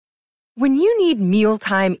When you need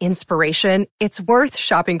mealtime inspiration, it's worth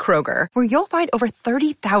shopping Kroger, where you'll find over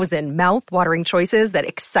 30,000 mouth-watering choices that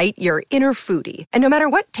excite your inner foodie. And no matter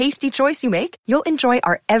what tasty choice you make, you'll enjoy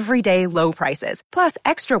our everyday low prices, plus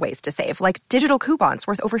extra ways to save, like digital coupons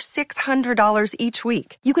worth over $600 each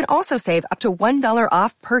week. You can also save up to $1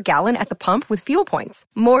 off per gallon at the pump with fuel points.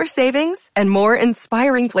 More savings and more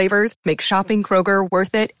inspiring flavors make shopping Kroger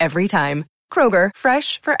worth it every time. Kroger,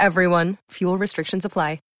 fresh for everyone. Fuel restrictions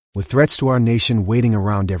apply. With threats to our nation waiting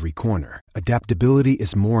around every corner, adaptability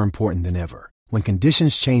is more important than ever. When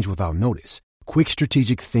conditions change without notice, quick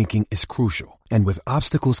strategic thinking is crucial. And with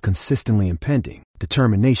obstacles consistently impending,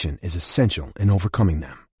 determination is essential in overcoming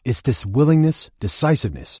them. It's this willingness,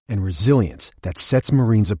 decisiveness, and resilience that sets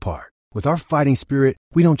Marines apart. With our fighting spirit,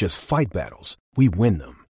 we don't just fight battles, we win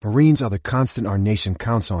them. Marines are the constant our nation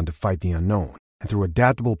counts on to fight the unknown. And through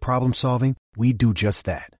adaptable problem solving, we do just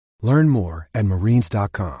that. Learn more at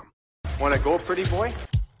Marines.com. Want to go, pretty boy?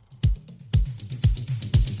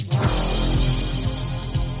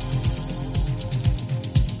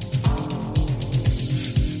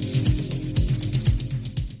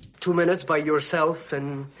 Two minutes by yourself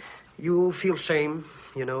and you feel shame,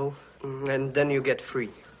 and then you get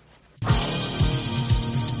free.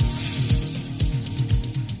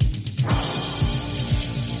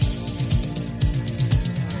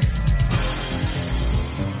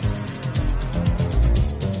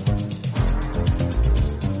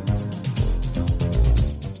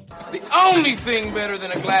 Only thing better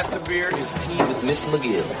than a glass of beer is tea with Miss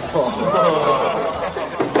McGill.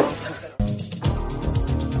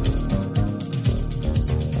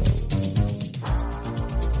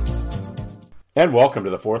 And welcome to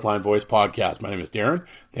the Fourth Line Voice Podcast. My name is Darren.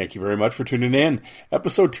 Thank you very much for tuning in.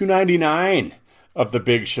 Episode 299 of The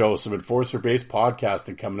Big Show, some enforcer-based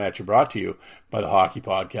podcasting coming at you, brought to you by the Hockey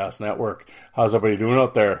Podcast Network. How's everybody doing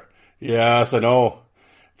out there? Yes, I know.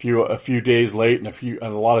 A few days late and a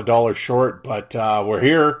lot of dollars short, but we're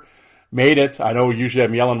here, made it. I know usually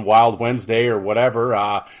I'm yelling Wild Wednesday or whatever.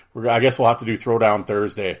 I guess we'll have to do Throwdown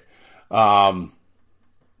Thursday.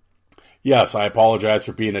 Yes, I apologize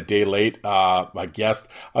for being a day late. My guest,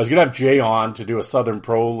 I was gonna have Jay on to do a Southern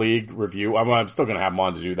Pro League review. I'm still gonna have him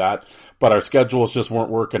on to do that, but our schedules just weren't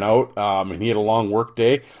working out. And he had a long work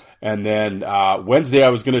day, and then Wednesday I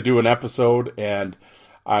was gonna do an episode, and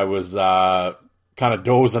I was kind of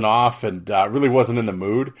dozing off and really wasn't in the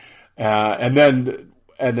mood. And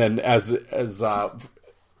then as it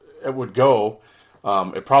would go,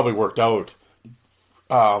 it probably worked out.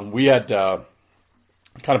 We had kind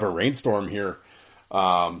of a rainstorm here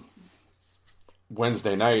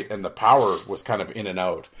Wednesday night, and the power was kind of in and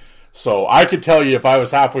out. So I could tell you if I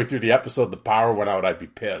was halfway through the episode, the power went out, I'd be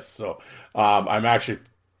pissed. So I'm actually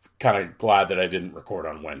kind of glad that I didn't record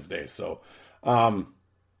on Wednesday. So,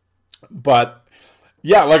 but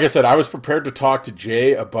yeah, like I said, I was prepared to talk to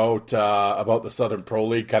Jay about the Southern Pro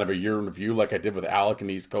League, kind of a year in review, like I did with Alec in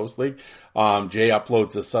the East Coast League. Jay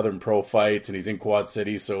uploads the Southern Pro fights, and he's in Quad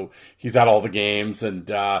City, so he's at all the games, and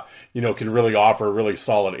can really offer a really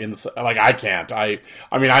solid insight. Like I can't. I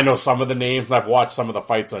mean, I know some of the names, and I've watched some of the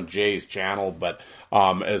fights on Jay's channel, but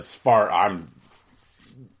as far I'm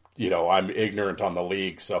ignorant on the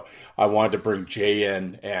league, so I wanted to bring Jay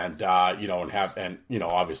in and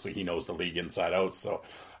obviously he knows the league inside out, so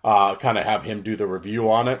kind of have him do the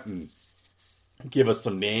review on it and give us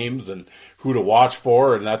some names and who to watch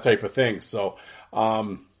for and that type of thing. So,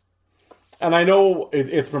 and I know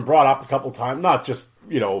it's been brought up a couple times, not just,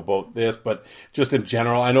 about this, but just in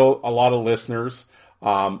general. I know a lot of listeners,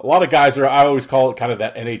 a lot of guys I always call it kind of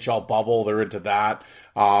that NHL bubble. They're into that.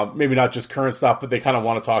 Maybe not just current stuff, but they kind of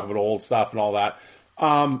want to talk about old stuff and all that.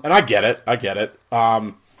 And I get it.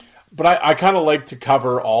 But I kind of like to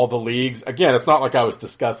cover all the leagues. Again, it's not like I was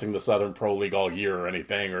discussing the Southern Pro League all year or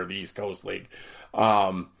anything, or the East Coast League.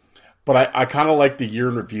 But I kind of like the year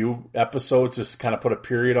in review episodes, just kind of put a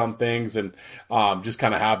period on things and, just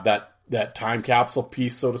kind of have that time capsule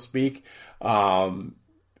piece, so to speak. I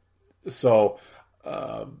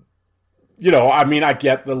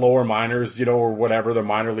get the lower minors, or whatever, the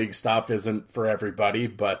minor league stuff isn't for everybody,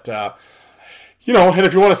 but, and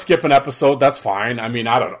if you want to skip an episode, that's fine. I mean,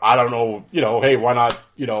 I don't know, hey, why not,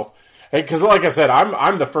 hey, cause like I said,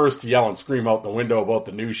 I'm the first to yell and scream out the window about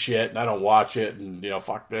the new shit, and I don't watch it, and,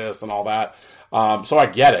 fuck this and all that. So I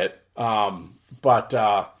get it. But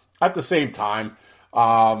at the same time,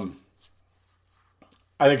 I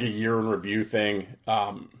think a year in review thing,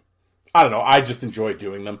 I don't know, I just enjoy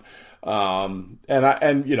doing them. But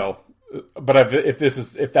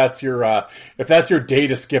if that's your day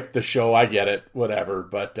to skip the show, I get it, whatever.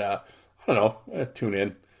 But, I don't know, tune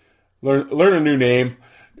in, learn a new name,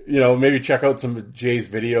 maybe check out some of Jay's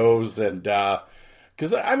videos and,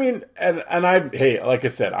 cause I mean, and hey, like I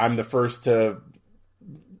said, I'm the first to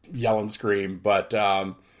yell and scream, but,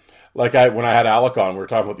 when I had Alec on, we were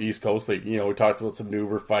talking about the East Coast League, we talked about some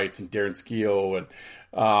Nuber fights and Darren Skio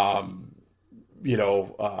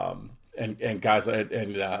and, and guys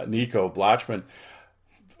and Nico Blatchman.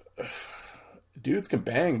 Dudes can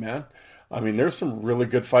bang, man. I mean, there's some really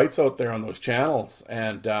good fights out there on those channels.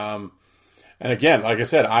 And again, like I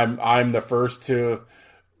said, I'm the first to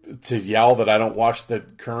yell that I don't watch the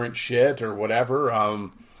current shit or whatever.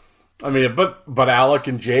 I mean, but Alec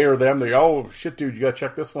and Jay are them. They go, oh shit, dude, you gotta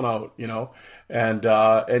check this one out, and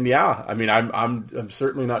yeah, I mean, I'm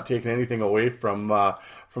certainly not taking anything away from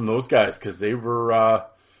those guys, cause they were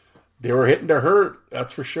hitting to hurt,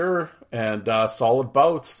 that's for sure. And, solid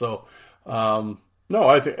bouts. So, no,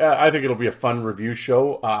 I think it'll be a fun review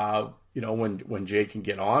show, when Jay can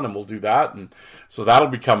get on, and we'll do that. And so that'll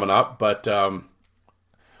be coming up, but, well,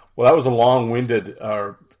 that was a long-winded,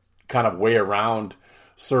 kind of way around,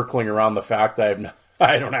 circling around the fact that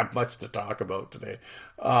I don't have much to talk about today.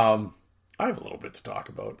 I have a little bit to talk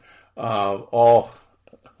about.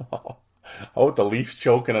 With the Leafs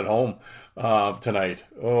choking at home tonight.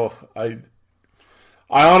 Oh, I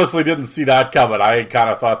honestly didn't see that coming. I kind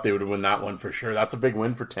of thought they would win that one for sure. That's a big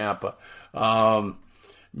win for Tampa.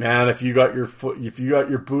 Man, if you got your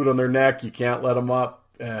boot on their neck, you can't let them up.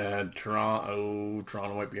 And Toronto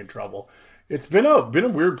might be in trouble. It's been a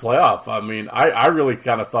weird playoff. I mean, I really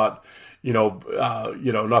kind of thought, not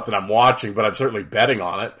that I'm watching, but I'm certainly betting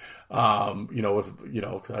on it. I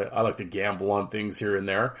like to gamble on things here and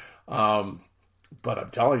there. But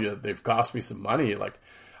I'm telling you, they've cost me some money. Like,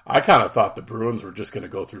 I kind of thought the Bruins were just going to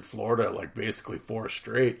go through Florida, like basically 4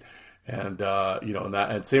 straight. And,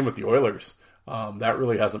 and same with the Oilers. That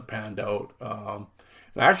really hasn't panned out.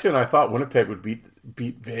 And I thought Winnipeg would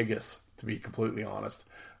beat Vegas, to be completely honest.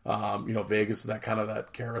 Vegas is that kind of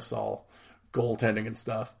that carousel goaltending and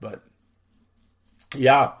stuff, but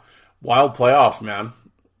yeah, wild playoffs, man.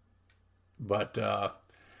 But, and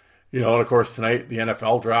of course tonight the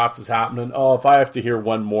NFL draft is happening. Oh, if I have to hear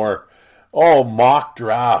one more, mock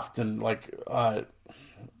draft and I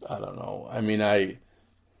don't know. I mean, I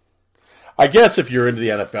guess if you're into the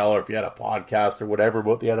NFL or if you had a podcast or whatever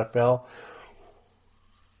about the NFL,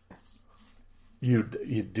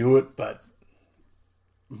 you'd do it, but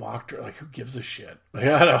mock draft, who gives a shit?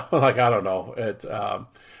 I don't know. It's, I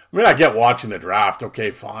get watching the draft.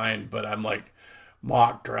 Okay, fine. But I'm like,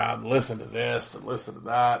 mock draft, listen to this and listen to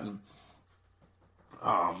that. And,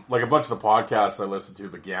 a bunch of the podcasts I listen to,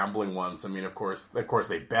 the gambling ones. I mean, of course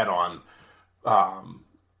they bet on, on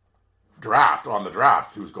the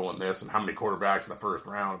draft, who's going this and how many quarterbacks in the first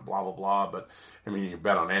round, blah, blah, blah. But I mean, you can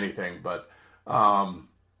bet on anything, but,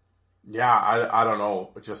 yeah, I don't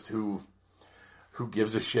know just who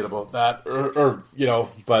gives a shit about that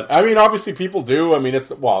but I mean, obviously people do. I mean, it's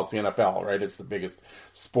the NFL, right? It's the biggest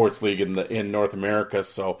sports league in North America.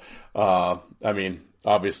 So, I mean,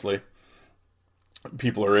 obviously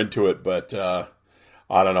people are into it, but, I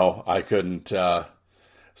don't know. I couldn't,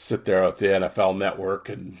 sit there at the NFL network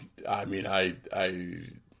and I mean, I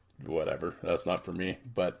whatever, that's not for me,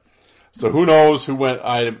 but so who knows who went,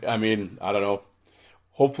 I mean, I don't know.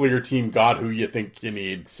 Hopefully your team got who you think you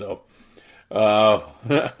need. So, but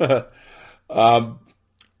what am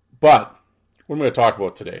I going to talk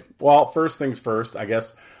about today? Well, first things first, I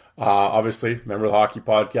guess, obviously, remember the Hockey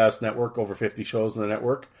Podcast Network, over 50 shows in the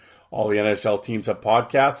network. All the NHL teams have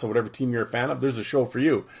podcasts, so whatever team you're a fan of, there's a show for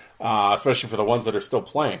you, especially for the ones that are still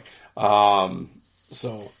playing.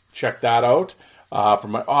 So check that out. For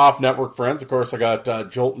my off-network friends, of course, I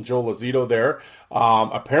got Jolt and Joe Lazito there.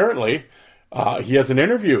 Apparently, he has an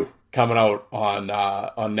interview coming out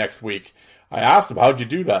on next week. I asked him, how'd you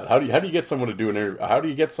do that? How do you get someone to do an interview? How do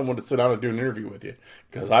you get someone to sit down and do an interview with you?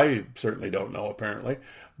 Because I certainly don't know, apparently.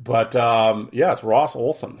 But, it's Ross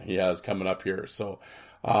Olson he has coming up here. So,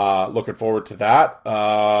 looking forward to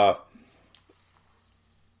that.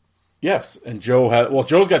 Yes, and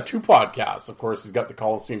Joe's got 2 podcasts. Of course, he's got the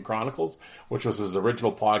Coliseum Chronicles, which was his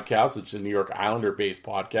original podcast, which is a New York Islander-based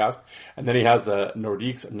podcast. And then he has the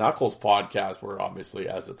Nordiques Knuckles podcast, where obviously,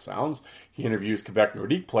 as it sounds, he interviews Quebec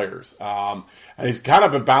Nordique players. And he's kind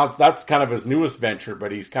of been that's kind of his newest venture,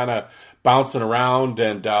 but he's kind of bouncing around.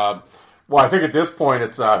 And, I think at this point,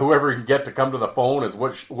 it's whoever he can get to come to the phone is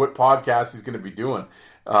what podcast he's going to be doing.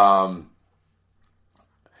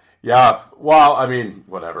 Yeah, well, I mean,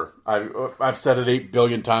 whatever. I've said it 8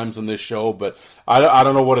 billion times on this show, but I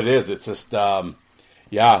don't know what it is. It's just, I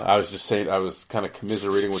was just saying, I was kind of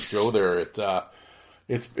commiserating with Joe there.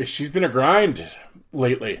 She's been a grind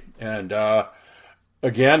lately, and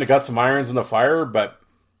again, it got some irons in the fire, but,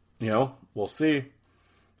 we'll see.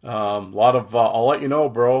 A lot of, I'll let you know,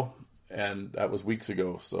 bro. And that was weeks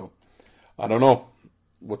ago. So I don't know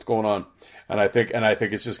what's going on. And I think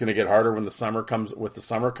it's just going to get harder when the summer comes, with the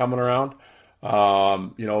summer coming around.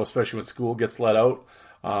 Especially when school gets let out.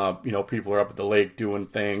 People are up at the lake doing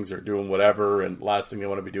things or doing whatever. And last thing they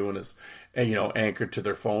want to be doing is, anchored to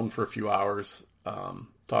their phone for a few hours,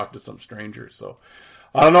 talk to some strangers. So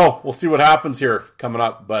I don't know. We'll see what happens here coming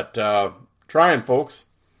up, but, trying, folks.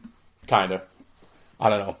 Kind of. I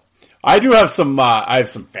don't know. I do have I have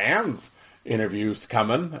some fans interviews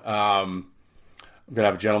coming. I'm going to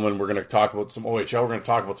have a gentleman. We're going to talk about some OHL. We're going to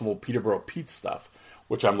talk about some old Peterborough Pete stuff,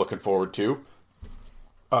 which I'm looking forward to.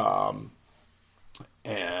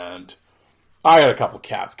 And I got a couple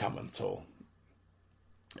cats coming, so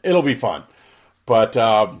it'll be fun. But,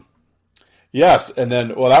 yes. And then,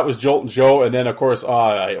 that was Jolt and Joe. And then, of course,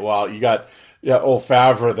 you got, old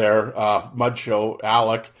Favre there, Mud Show,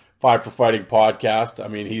 Alec, Five for Fighting podcast. I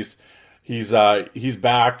mean, he's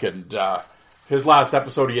back, and his last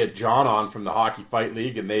episode he had John on from the Hockey Fight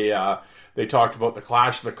League, and they talked about the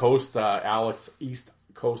Clash of the Coast, Alec's East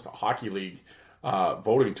Coast Hockey League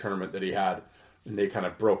voting tournament that he had, and they kind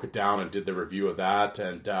of broke it down and did the review of that.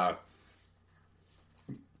 And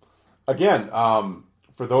again,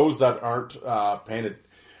 for those that aren't that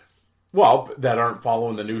aren't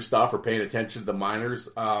following the new stuff or paying attention to the minors,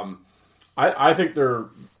 I think they're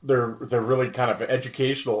really kind of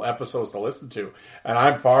educational episodes to listen to, and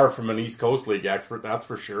I'm far from an East Coast League expert, that's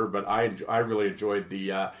for sure. But I really enjoyed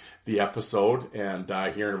the episode, and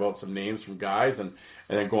hearing about some names from guys, and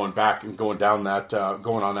then going back and going down that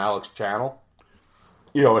going on Alex's channel,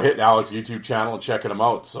 hitting Alex's YouTube channel and checking them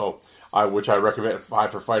out. So which I recommend,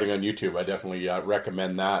 Five for Fighting on YouTube. I definitely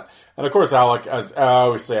recommend that. And of course, Alec, as I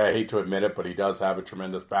always say, I hate to admit it, but he does have a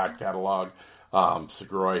tremendous back catalog.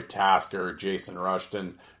 Segroy, Tasker, Jason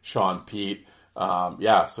Rushton, Sean Pete.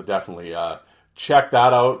 So definitely check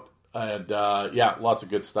that out. And lots of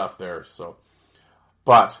good stuff there. So,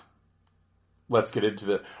 but let's get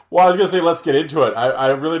into let's get into it.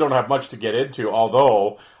 I really don't have much to get into,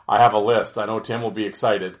 although I have a list. I know Tim will be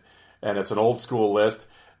excited, and it's an old school list.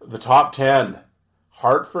 The top 10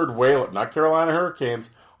 Hartford Whaler, not Carolina Hurricanes,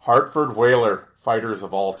 Hartford Whaler fighters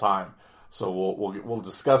of all time. So we'll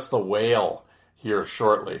discuss the Whale here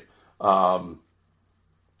shortly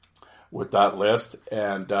with that list.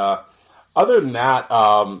 And other than that,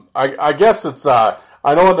 I guess it's I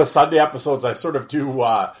know in the Sunday episodes I sort of do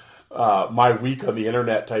my week on the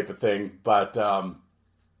internet type of thing, but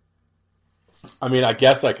I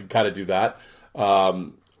guess I could kind of do that.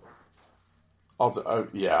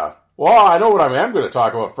 Well, I know what I am going to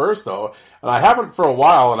talk about first, though, and I haven't for a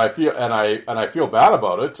while, and I feel bad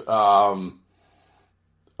about it.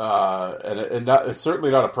 It's certainly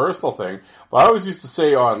not a personal thing, but I always used to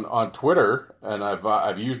say on Twitter, and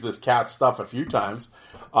I've used this cat stuff a few times.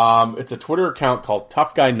 It's a Twitter account called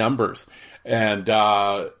Tough Guy Numbers, and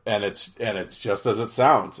it's just as it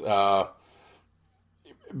sounds.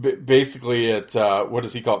 Basically, it's what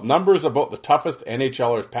does he call it? Numbers about the toughest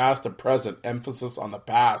NHLers, past and present. Emphasis on the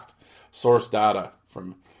past. Source data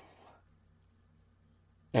from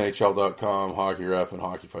NHL.com, HockeyRef, and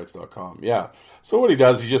HockeyFights.com. Yeah. So what he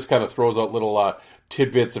does, he just kind of throws out little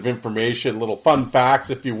tidbits of information, little fun facts,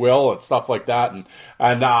 if you will, and stuff like that. And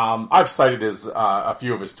I've cited a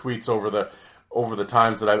few of his tweets over the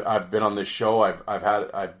times that I've been on this show.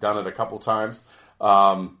 I've done it a couple times.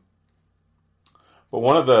 But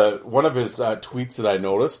one of his tweets that I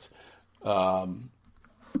noticed,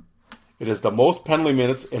 it is the most penalty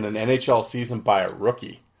minutes in an NHL season by a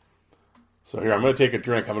rookie. So here, I'm going to take a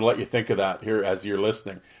drink. I'm going to let you think of that here as you're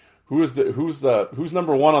listening. Who's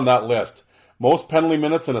number one on that list? Most penalty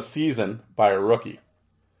minutes in a season by a rookie.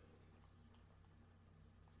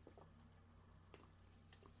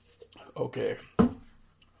 Okay.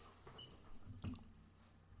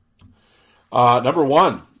 Number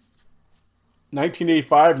one.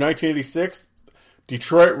 1985, 1986,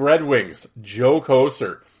 Detroit Red Wings, Joe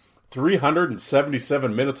Kocur,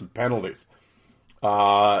 377 minutes and penalties.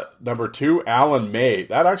 Number two, Alan May.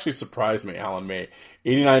 That actually surprised me, Alan May.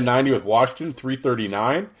 89-90 with Washington,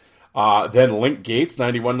 339. Then Link Gates,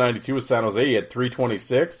 91-92 with San Jose, he had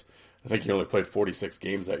 326. I think he only played 46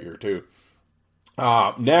 games that year, too.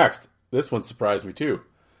 Next, this one surprised me, too.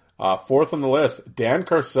 Fourth on the list, Dan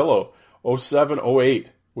Carcillo,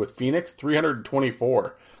 07-08. With Phoenix,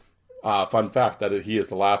 324. Fun fact, that he is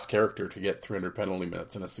the last character to get 300 penalty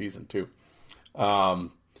minutes in a season, too.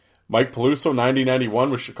 Mike Peluso, 90-91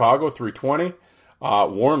 with Chicago, 320.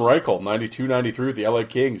 Warren Reichel, 92-93 with the LA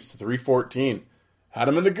Kings, 314. Had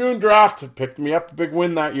him in the Goon draft. Picked me up a big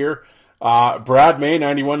win that year. Brad May,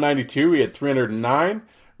 91-92. He had 309.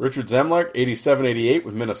 Richard Zemlich, 87-88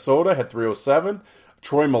 with Minnesota, had 307.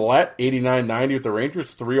 Troy Millette, 89-90 with the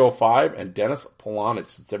Rangers, 305. And Dennis Polonich,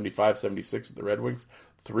 75-76 with the Red Wings,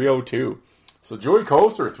 302. So Joey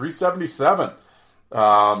Kocur, 377.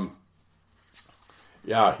 But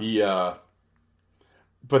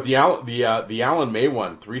the Alan May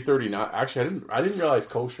one, 339. Actually, I didn't realize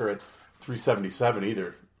Kocur had 377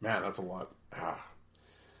 either. Man, that's a lot.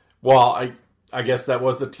 Well, I guess that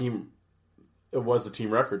was the team. It was the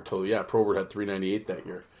team record till Probert had 398 that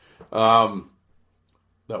year.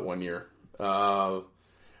 That one year. But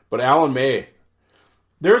Alan May,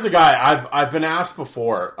 there's a guy I've been asked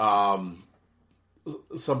before.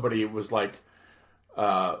 Somebody was like,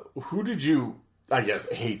 "Who did you?" I guess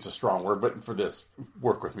hate's a strong word, but for this,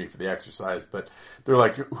 work with me for the exercise. But they're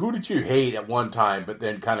like, "Who did you hate at one time, but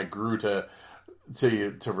then kind of grew to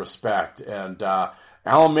respect?" And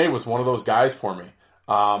Alan May was one of those guys for me.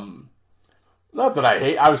 Not that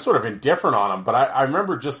I was sort of indifferent on him, but I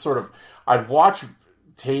remember just sort of, I'd watch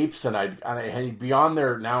tapes and he'd be on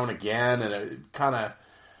there now and again, and it kind of,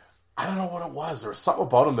 I don't know what it was. There was something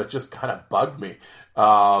about him that just kind of bugged me.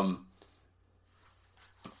 But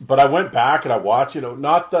I went back and I watched,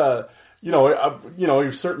 not the, he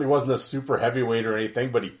certainly wasn't a super heavyweight or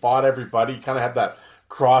anything, but he fought everybody. He kind of had that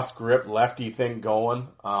cross grip lefty thing going.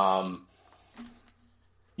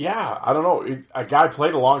 I don't know. A guy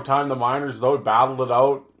played a long time in the minors, though. He battled it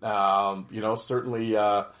out. Certainly,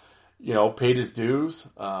 paid his dues.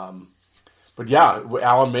 But yeah,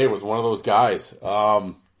 Alan May was one of those guys.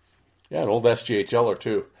 An old SGHLer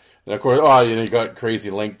too. And of course, you got Crazy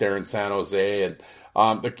Link there in San Jose. And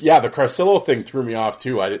the Carcillo thing threw me off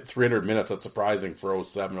too. I did 300 minutes. That's surprising for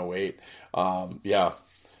 07, 08.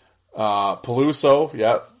 Peluso,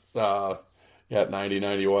 90,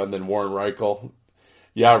 91. Then Warren Reichel.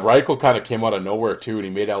 Yeah, Reichel kind of came out of nowhere too, and he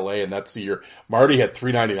made LA, and that's the year. Marty had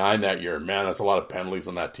 399 that year. Man, that's a lot of penalties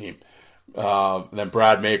on that team. And then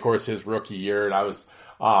Brad May, of course, his rookie year, and I was,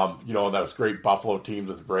 that was great Buffalo teams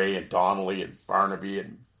with Ray and Donnelly and Barnaby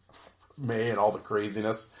and May and all the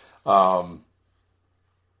craziness.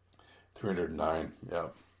 309, yeah.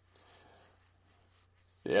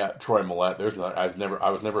 Yeah, Troy Millette.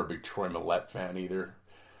 I was never a big Troy Millette fan either,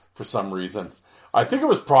 for some reason. I think it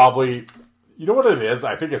was probably. You know what it is?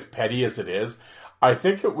 I think as petty as it is, I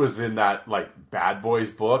think it was in that, Bad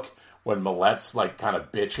Boys book when Millette's, kind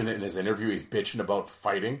of bitching it in his interview. He's bitching about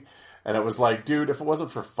fighting. And it was like, dude, if it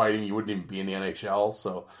wasn't for fighting, you wouldn't even be in the NHL.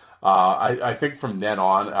 So, I think from then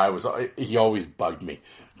on, he always bugged me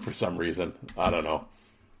for some reason. I don't know.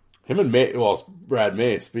 Him and May, Brad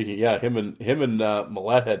May, speaking, him and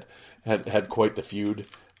Millette had quite the feud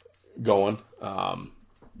going.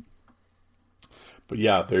 But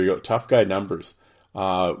yeah, there you go. Tough guy numbers.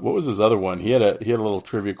 What was his other one? He had a little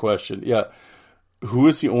trivia question. Yeah. Who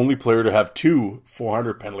is the only player to have 2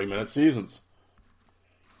 400 penalty minute seasons?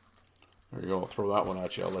 There you go. I'll throw that one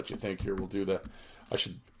at you. I'll let you think here. I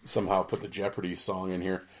should somehow put the Jeopardy song in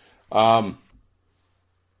here. Well,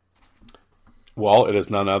 it is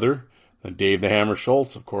none other than Dave the Hammer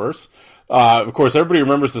Schultz, of course. Everybody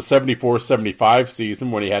remembers the 74-75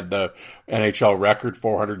 season when he had the NHL record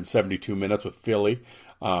 472 minutes with Philly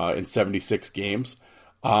in 76 games.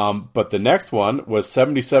 But the next one was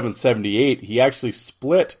 77-78. He actually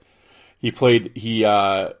split. He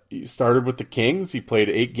started with the Kings. He played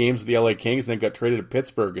 8 games with the LA Kings, and then got traded to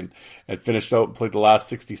Pittsburgh and finished out and played the last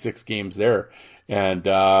 66 games there. And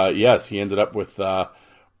he ended up with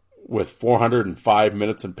 405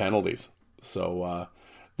 minutes and penalties. So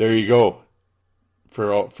there you go.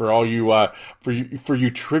 For all you for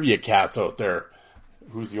you trivia cats out there,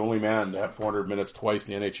 who's the only man to have 400 minutes twice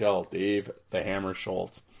in the NHL? Dave the Hammer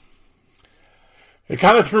Schultz. It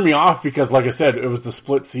kind of threw me off because, like I said, it was the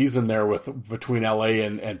split season there between LA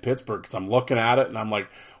and Pittsburgh. Because I'm looking at it and I'm like,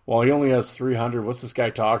 well, he only has 300. What's this guy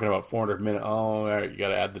talking about? 400 minutes? Oh, all right, you got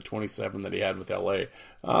to add the 27 that he had with LA.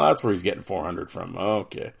 That's where he's getting 400 from.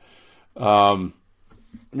 Okay.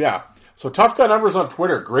 So Tough Guy Numbers on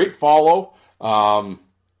Twitter, great follow. I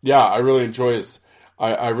really enjoy his.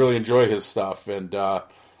 I really enjoy his stuff, and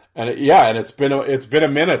it's been a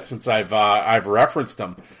minute since I've referenced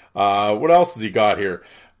him. What else has he got here?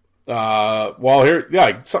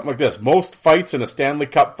 Something like this: most fights in a Stanley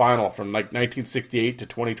Cup final from 1968 to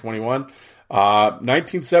 2021.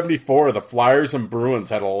 1974, the Flyers and Bruins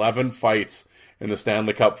had 11 fights in the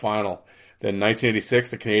Stanley Cup final. Then 1986,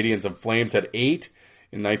 the Canadiens and Flames had 8.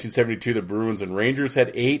 In 1972, the Bruins and Rangers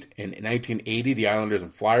had 8. In 1980, the Islanders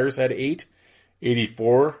and Flyers had 8.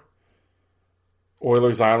 84,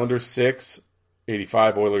 Oilers Islanders 6.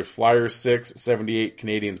 85 Oilers Flyers 6, 78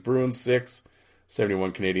 Canadiens Bruins 6,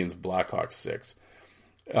 71 Canadiens Blackhawks 6,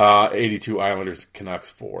 82 Islanders Canucks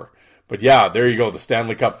 4. But yeah, there you go. The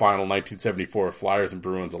Stanley Cup Final 1974, Flyers and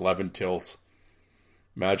Bruins 11 tilts.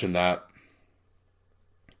 Imagine that.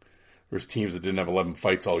 There's teams that didn't have 11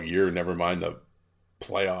 fights all year, never mind the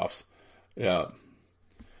playoffs. Yeah.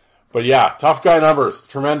 But yeah, tough guy numbers.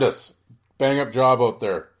 Tremendous. Bang up job out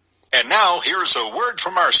there. And now, here's a word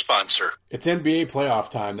from our sponsor. It's NBA playoff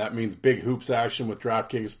time. That means big hoops action with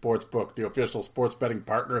DraftKings Sportsbook, the official sports betting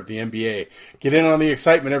partner of the NBA. Get in on the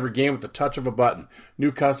excitement every game with the touch of a button.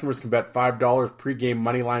 New customers can bet $5 pregame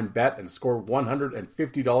moneyline bet and score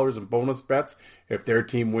 $150 in bonus bets if their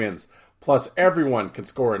team wins. Plus, everyone can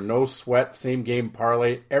score a no-sweat same-game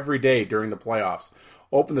parlay every day during the playoffs.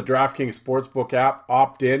 Open the DraftKings Sportsbook app,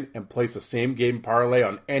 opt in, and place a same-game parlay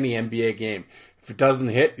on any NBA game. If it doesn't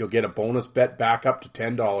hit, you'll get a bonus bet back up to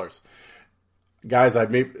 $10. Guys,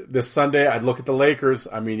 this Sunday, I'd look at the Lakers.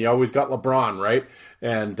 I mean, you always got LeBron, right?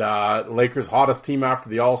 And Lakers' hottest team after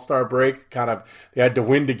the All-Star break. They had to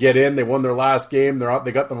win to get in. They won their last game.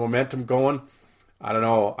 They got the momentum going. I don't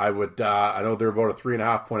know. I know they're about a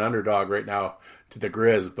 3.5-point underdog right now to the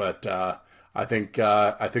Grizz, but I think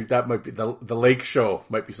that might be the Lake Show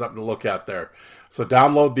might be something to look at there. So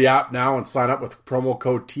download the app now and sign up with promo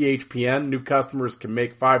code THPN. New customers can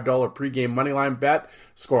make $5 pregame moneyline bet,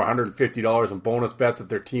 score $150 in bonus bets if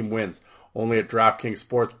their team wins. Only at DraftKings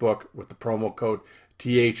Sportsbook with the promo code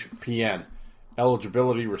THPN.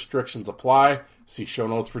 Eligibility restrictions apply. See show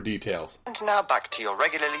notes for details. And now back to your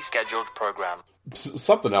regularly scheduled program.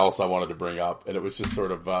 Something else I wanted to bring up, and it was just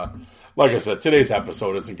sort of, like I said, today's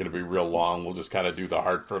episode isn't going to be real long. We'll just kind of do the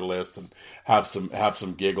Hartford list and have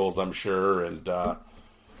some giggles, I'm sure. And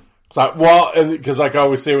because like I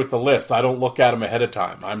always say with the lists, I don't look at them ahead of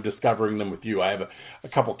time. I'm discovering them with you. I have a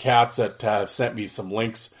couple cats that have sent me some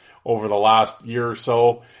links over the last year or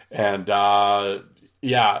so, and and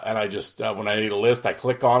I just when I need a list, I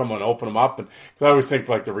click on them and open them up, and I always think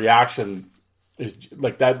like the reaction is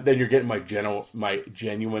like that. Then you're getting my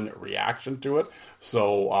genuine reaction to it.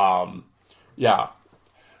 So,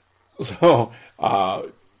 So,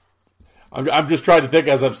 I'm just trying to think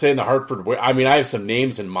as I'm saying the Hartford. I mean, I have some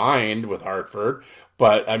names in mind with Hartford,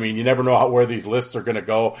 but I mean, you never know where these lists are going to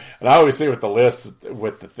go. And I always say with the lists,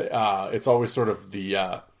 it's always sort of the,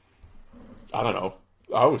 I don't know.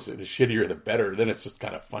 I always say the shittier the better. Then it's just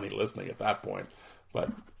kind of funny listening at that point. But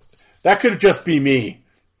that could just be me.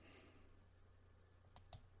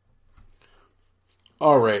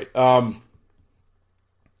 All right.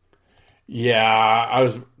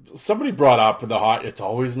 Somebody brought up it's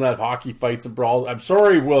always in that hockey fights and brawls. I'm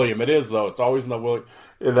sorry, William. It is though. It's always in the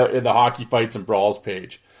hockey fights and brawls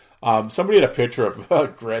page. Somebody had a picture of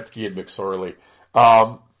Gretzky and McSorley.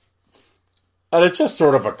 And it's just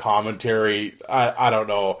sort of a commentary. I don't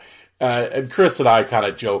know. And Chris and I kind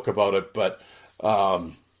of joke about it, but,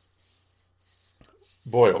 boy,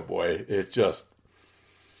 oh boy, it just,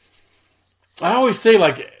 I always say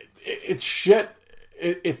like, it's shit.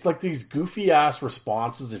 It's like these goofy ass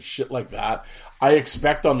responses and shit like that I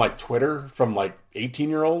expect on like Twitter from like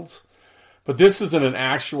 18-year-olds, but this isn't an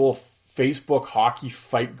actual Facebook hockey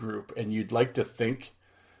fight group. And you'd like to think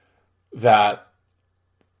that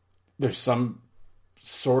there's some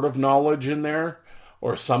sort of knowledge in there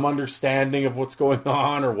or some understanding of what's going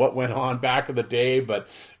on or what went on back in the day, but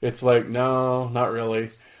it's like, no, not really.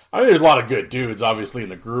 I mean, there's a lot of good dudes obviously in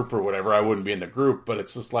the group or whatever. I wouldn't be in the group, but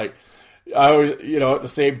it's just like, I always, at the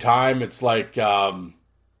same time, it's like,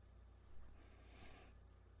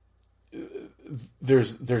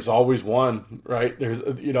 there's always one, right?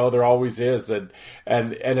 There always is. And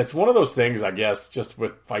it's one of those things, I guess, just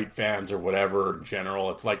with fight fans or whatever in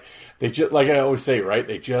general. It's like, they just, like I always say, right?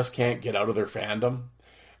 They just can't get out of their fandom.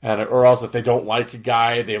 Or else if they don't like a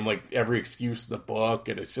guy, they have like every excuse in the book.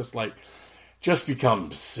 And it's just like, just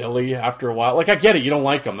becomes silly after a while. Like, I get it. You don't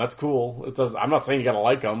like them. That's cool. I'm not saying you gotta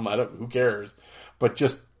like them. Who cares? But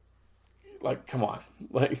just, like, come on.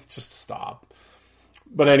 Like, just stop.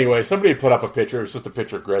 But anyway, somebody put up a picture. It's just a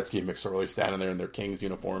picture of Gretzky and McSorley standing there in their Kings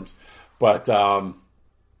uniforms. But, and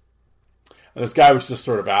this guy was just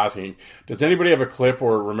sort of asking, does anybody have a clip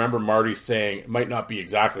or remember Marty saying, it might not be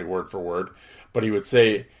exactly word for word, but he would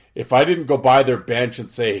say, if I didn't go by their bench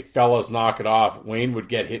and say, fellas, knock it off, Wayne would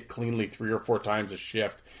get hit cleanly 3 or 4 times a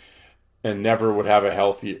shift and never would have a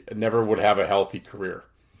healthy career.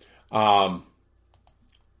 Was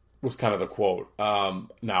kind of the quote.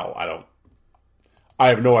 Now, I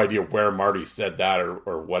have no idea where Marty said that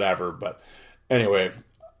or whatever, but anyway,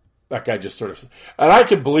 that guy just sort of, and I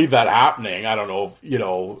could believe that happening. I don't know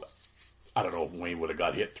if Wayne would have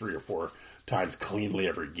got hit 3 or 4 times cleanly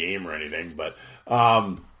every game or anything, but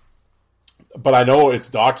I know it's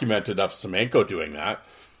documented of Semenko doing that.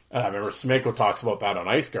 And I remember Semenko talks about that on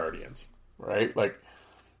Ice Guardians, right? Like,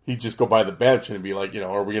 he'd just go by the bench and be like,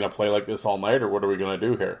 are we going to play like this all night, or what are we going to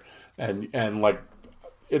do here? And like,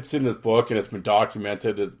 it's in this book and it's been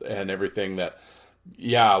documented and everything that,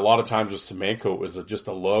 a lot of times with Semenko, it was just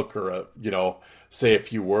a look or say a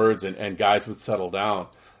few words and guys would settle down.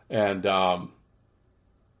 And,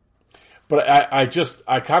 but I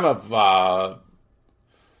kind of,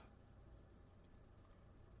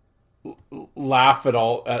 laugh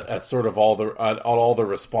at sort of all the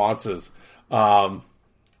responses.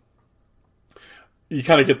 You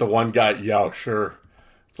kind of get the one guy, yeah, sure.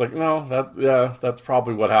 It's like, no, that's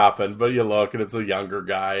probably what happened. But you look and it's a younger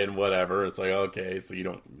guy and whatever. It's like, okay, so you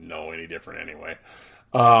don't know any different anyway.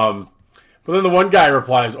 But then the one guy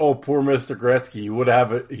replies, "Oh, poor Mr. Gretzky. He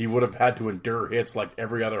would have had to endure hits like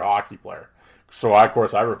every other hockey player." So of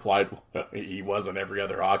course I replied, "He wasn't every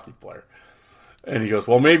other hockey player." And he goes,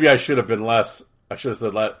 "Well, maybe I should have been less. I should have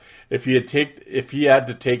said if he had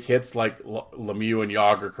to take hits like Lemieux and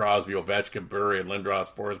Yager, Crosby, Ovechkin, Burry, and Lindros,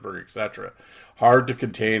 Forsberg, etc. Hard to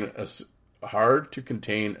contain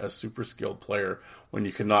a super skilled player when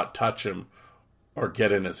you cannot touch him or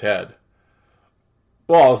get in his head."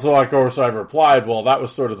 Well, so of course I replied, "Well, that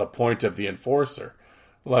was sort of the point of the enforcer,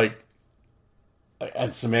 like."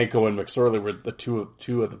 And Semenko and McSorley were the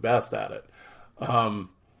two of the best at it.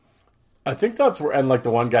 I think that's where, and like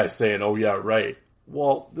the one guy saying, "Oh yeah, right."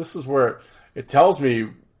 Well, this is where it tells me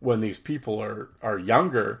when these people are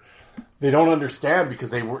younger, they don't understand because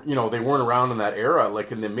they weren't around in that era,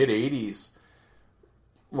 like in the mid '80s,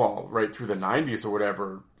 well, right through the '90s or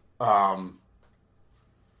whatever.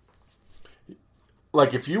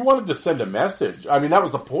 Like if you wanted to send a message, I mean, that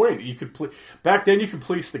was the point. You could back then. You could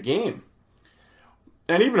police the game.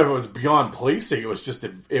 And even if it was beyond policing, it was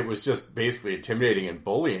just basically intimidating and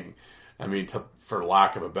bullying. I mean, for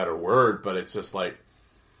lack of a better word, but it's just like,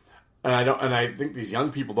 and I think these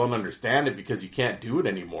young people don't understand it because you can't do it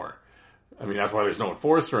anymore. I mean, that's why there's no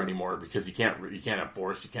enforcer anymore, because you can't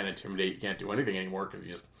enforce, you can't intimidate, you can't do anything anymore because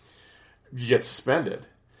you get suspended.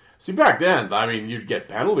 See, back then, I mean, you'd get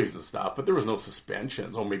penalties and stuff, but there was no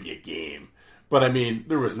suspensions, or maybe a game. But I mean,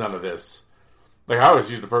 there was none of this. Like, I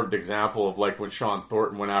always use the perfect example of like when Sean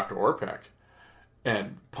Thornton went after Orpek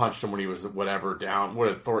and punched him when he was whatever down. What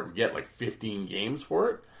did Thornton get, like 15 games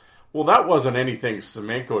for it? Well, that wasn't anything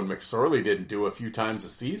Semenko and McSorley didn't do a few times a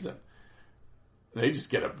season. They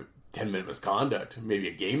just get a 10-minute misconduct, maybe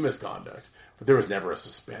a game misconduct, but there was never a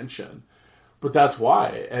suspension. But that's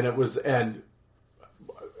why, and it was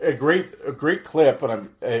a great clip. And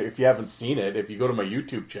if you haven't seen it, if you go to my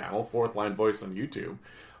YouTube channel, Fourth Line Voice on YouTube.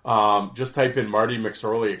 Just type in Marty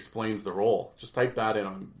McSorley explains the role. Just type that in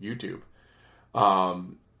on YouTube.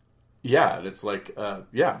 And it's like,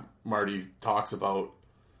 Marty talks about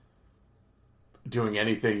doing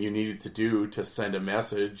anything you needed to do to send a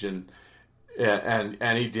message, and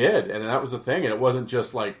he did, and that was the thing. And it wasn't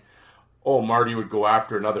just like, oh, Marty would go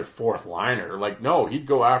after another fourth liner. Like, no, he'd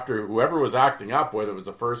go after whoever was acting up, whether it was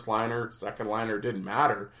a first liner, second liner, it didn't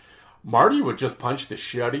matter. Marty would just punch the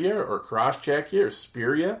shit out of you, or cross-check you, or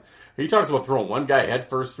spear you. He talks about throwing one guy head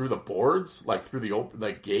first through the boards, like through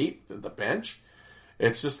the gate, the bench.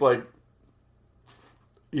 It's just like,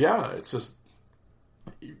 it's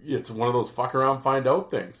one of those fuck around, find out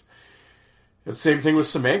things. The same thing with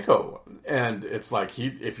Semenko, and it's like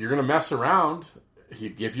if you're gonna mess around,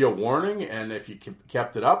 he'd give you a warning, and if you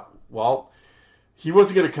kept it up, well, he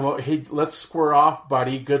wasn't gonna come out. Hey, let's square off,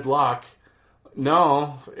 buddy. Good luck.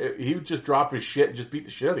 No, he would just drop his shit and just beat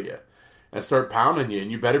the shit out of you and start pounding you, and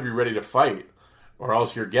you better be ready to fight or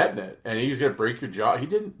else you're getting it. And he's going to break your jaw.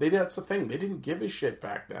 That's the thing. They didn't give a shit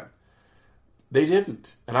back then. They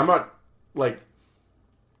didn't. And I'm not, like,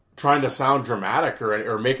 trying to sound dramatic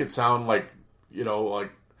or make it sound like,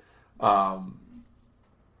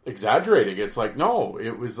 exaggerating. It's like, no,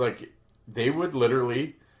 it was like they would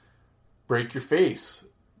literally break your face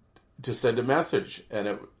to send a message,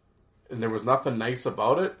 and there was nothing nice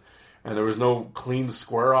about it, and there was no clean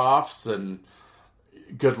square-offs, and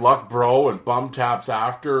good luck, bro, and bum taps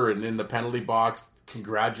after, and in the penalty box,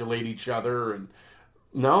 congratulate each other, and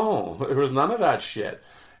no, there was none of that shit.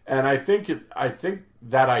 And I think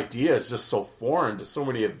that idea is just so foreign to so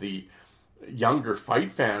many of the younger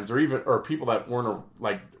fight fans, or people that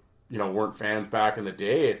weren't fans back in the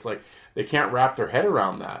day. It's like they can't wrap their head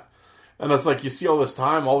around that. And it's like you see all this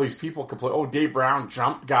time, all these people complain, oh, Dave Brown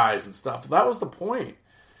jumped guys and stuff. That was the point.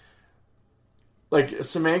 Like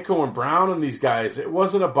Semenko and Brown and these guys, it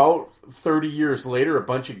wasn't about 30 years later a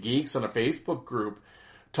bunch of geeks on a Facebook group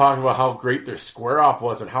talking about how great their square off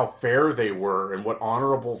was and how fair they were and what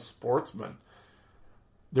honorable sportsmen.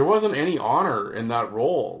 There wasn't any honor in that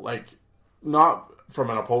role, like, not from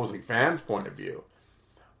an opposing fan's point of view.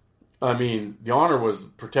 I mean, the honor was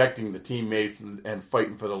protecting the teammates and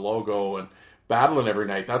fighting for the logo and battling every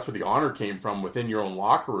night. That's where the honor came from, within your own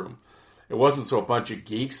locker room. It wasn't so a bunch of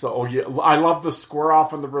geeks that, oh, yeah, I love the square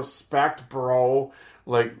off and the respect, bro.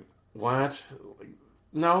 Like, what?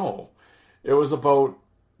 No. It was about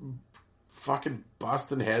fucking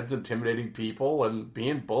busting heads, intimidating people, and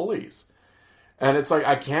being bullies. And it's like,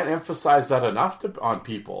 I can't emphasize that enough on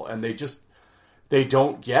people. And they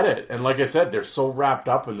don't get it. And like I said, they're so wrapped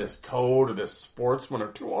up in this code, or this sportsmen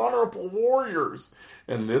are two honorable warriors,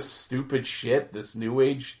 and this stupid shit, this new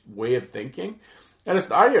age way of thinking. And it's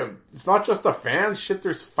not just the fans, shit,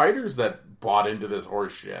 there's fighters that bought into this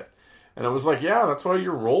horse shit. And it was like, yeah, that's why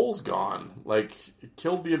your role's gone. Like, it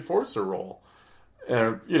killed the enforcer role.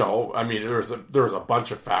 And, you know, I mean, there was a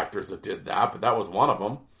bunch of factors that did that, but that was one of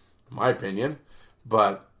them, in my opinion.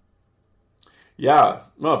 But yeah,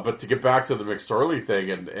 no, but to get back to the McSorley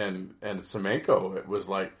thing and Semenko, it was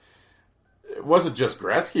like, it wasn't just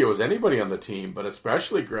Gretzky, it was anybody on the team, but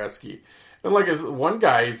especially Gretzky. And like, as one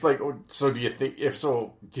guy, it's like, oh, so do you think, if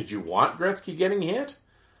so, did you want Gretzky getting hit?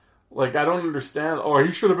 Like, I don't understand. Oh,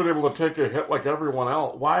 he should have been able to take a hit like everyone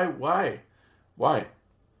else. Why?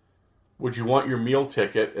 Would you want your meal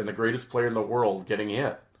ticket and the greatest player in the world getting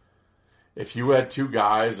hit? If you had two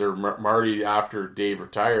guys, or Marty after Dave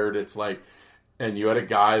retired, it's like, and you had a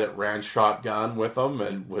guy that ran shotgun with him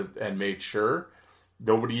and made sure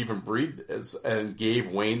nobody even breathed, and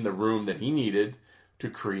gave Wayne the room that he needed to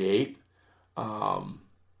create.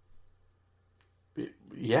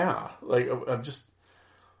 Yeah, like, I'm just,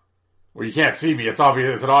 well, you can't see me. It's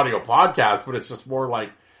obvious it's an audio podcast, but it's just more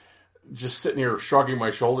like just sitting here shrugging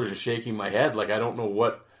my shoulders and shaking my head. Like, I don't know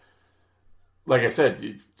what. Like I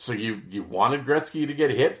said, so you wanted Gretzky to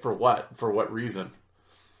get hit for what? For what reason?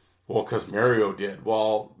 Well, because Mario did.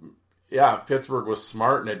 Well, yeah, if Pittsburgh was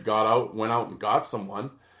smart and had went out and got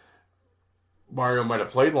someone, Mario might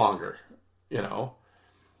have played longer, you know.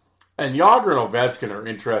 And Yager and Ovechkin are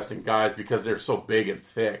interesting guys because they're so big and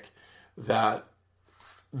thick that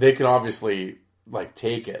they can obviously, like,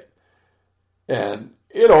 take it. And,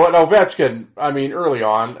 you know, and Ovechkin, I mean, early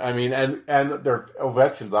on, I mean, and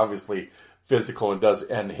Ovechkin's obviously physical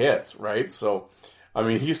and hits, right? So, I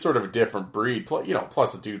mean, he's sort of a different breed. You know,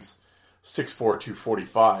 plus the dude's 6'4",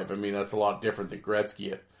 245. I mean, that's a lot different than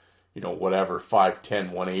Gretzky at, you know, whatever,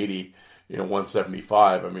 5'10", 180, you know,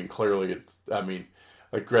 175. I mean, clearly it's, I mean,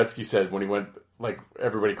 like Gretzky said when he went, like,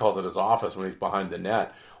 everybody calls it his office when he's behind the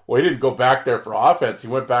net. Well, he didn't go back there for offense. He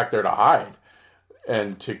went back there to hide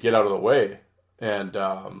and to get out of the way. And,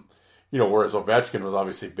 you know, whereas Ovechkin was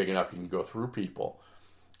obviously big enough he can go through people.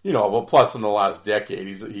 You know, well, plus in the last decade,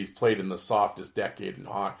 he's played in the softest decade in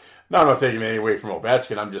hockey. Now, I'm not taking any away from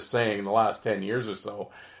Ovechkin. I'm just saying in the last 10 years or so,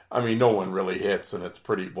 I mean, no one really hits, and it's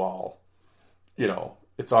pretty, well, you know,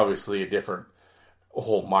 it's obviously a different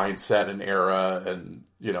whole mindset and era and,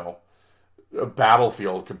 you know, a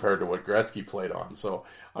battlefield compared to what Gretzky played on. So,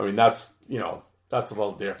 I mean, that's, you know, that's a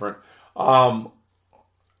little different.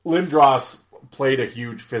 Lindros played a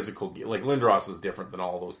huge physical game. Like, Lindros was different than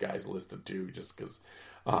all those guys listed too, just because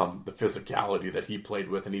the physicality that he played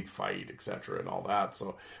with, and he'd fight, etc., and all that.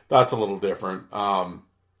 So that's a little different.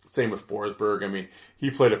 Same with Forsberg. I mean,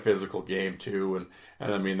 he played a physical game too,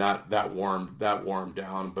 and I mean that warmed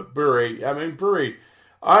down. But Bury, he didn't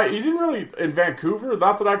really in Vancouver.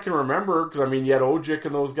 Not that I can remember, because I mean, you had Ojic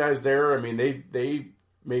and those guys there. I mean, they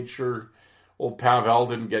made sure old Pavel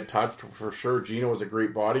didn't get touched for sure. Gino was a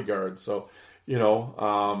great bodyguard, so you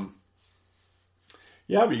know.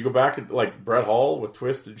 Yeah, but you go back at like Brett Hull with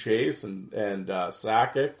Twist and Chase and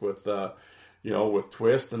Sakic with you know, with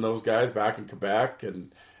Twist and those guys back in Quebec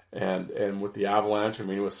and with the Avalanche. I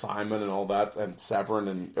mean, with Simon and all that, and Severin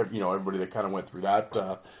and, you know, everybody that kind of went through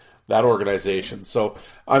that organization. So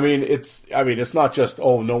I mean, it's not just,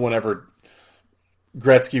 oh, no one ever.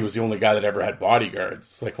 Gretzky was the only guy that ever had bodyguards.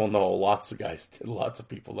 It's like, well, no, lots of guys did. Lots of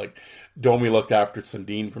people, like Domi looked after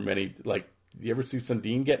Sundin for many. Like, do you ever see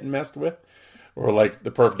Sundin getting messed with? Or like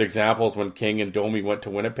the perfect example is when King and Domi went to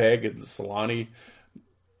Winnipeg and Solani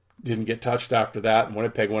didn't get touched after that, and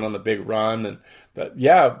Winnipeg went on the big run. And that,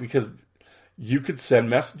 yeah, because you could send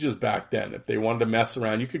messages back then. If they wanted to mess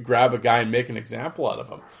around, you could grab a guy and make an example out of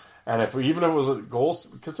him. And even if it was a goal,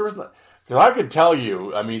 because I could tell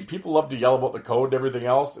you, I mean, people love to yell about the code and everything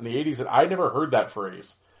else. In the 80s, and I never heard that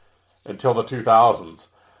phrase until the 2000s.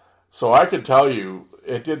 So I could tell you,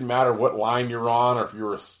 it didn't matter what line you're on, or if you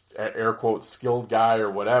were a air quote skilled guy or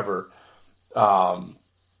whatever.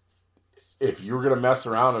 if you were going to mess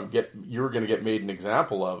around and you were going to get made an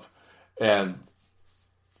example of. And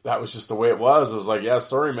that was just the way it was. It was like, yeah,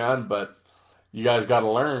 sorry, man, but you guys got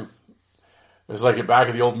to learn. It was like back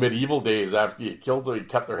in the old medieval days, after you killed them, you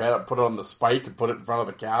cut their head up, put it on the spike, and put it in front of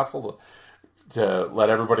the castle to let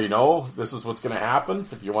everybody know this is what's going to happen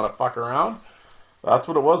if you want to fuck around. That's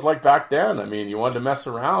what it was like back then. I mean, you wanted to mess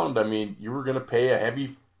around. I mean, you were going to pay a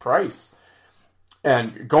heavy price.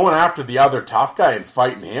 And going after the other tough guy and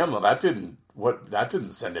fighting him, well, that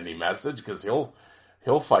didn't send any message, because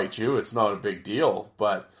he'll fight you. It's not a big deal.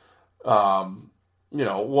 But and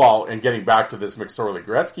getting back to this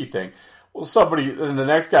McSorley-Gretzky thing, well, and the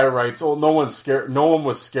next guy writes, "Oh, no one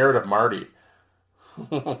was scared of Marty."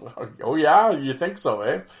 Oh yeah, you think so,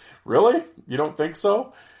 eh? Really? You don't think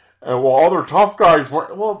so? And well, other tough guys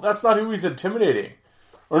weren't. Well, that's not who he's intimidating.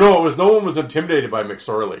 Or no, it was no one was intimidated by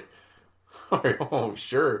McSorley. Oh,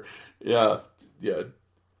 sure. Yeah.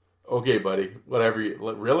 Okay, buddy. Whatever.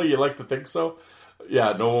 Really? You like to think so?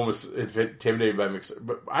 Yeah, no one was intimidated by McSorley.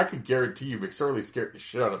 But I could guarantee you McSorley scared the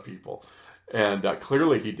shit out of people. And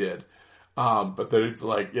clearly he did. But then it's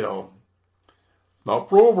like, not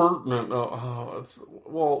Probert. No.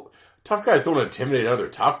 Well, tough guys don't intimidate other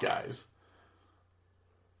tough guys.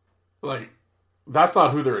 Like, that's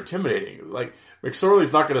not who they're intimidating. Like,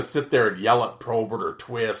 McSorley's not going to sit there and yell at Probert or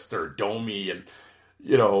Twist or Domi and,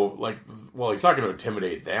 he's not going to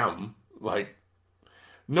intimidate them. Like,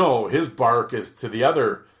 no, his bark is to the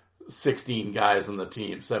other 16 guys on the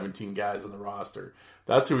team, 17 guys on the roster.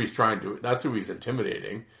 That's who that's who he's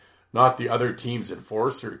intimidating, not the other team's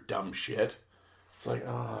enforcer, dumb shit. It's like,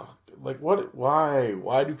 what,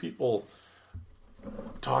 why do people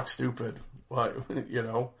talk stupid? Why,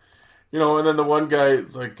 and then the one guy,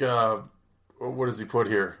 it's like, what does he put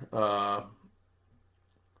here? Hold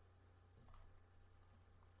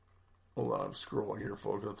on, I'm scrolling here,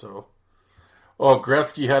 folks. That's how. Oh,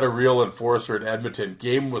 Gretzky had a real enforcer at Edmonton.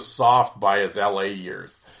 Game was soft by his LA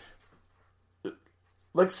years.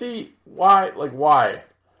 Like, see, why? Like, why?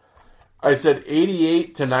 I said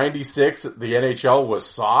 88 to 96, the NHL was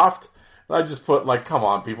soft. And I just put, like, come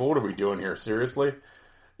on, people, what are we doing here? Seriously?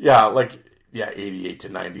 Yeah, 88 to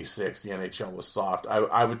 96, the NHL was soft.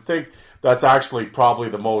 I would think that's actually probably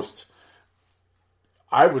the most,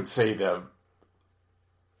 I would say the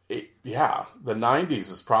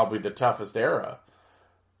 90s is probably the toughest era.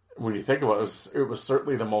 When you think about it, it was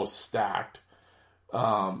certainly the most stacked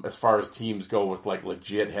as far as teams go with, like,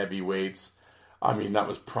 legit heavyweights. I mean, that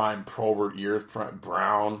was prime Probert years, prime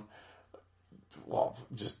Brown,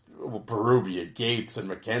 Berube, Gates and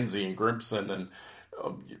McKenzie and Grimson and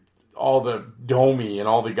all the Domi and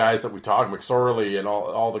all the guys that we talk, McSorley and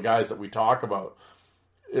all the guys that we talk about.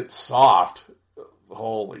 It's soft.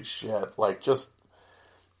 Holy shit. Like, just,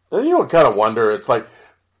 and kind of wonder, it's like,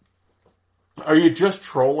 are you just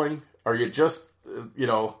trolling? Are you just,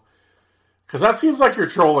 because that seems like you're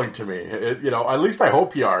trolling to me. At least I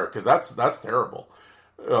hope you are, because that's terrible.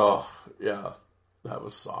 Oh, yeah. That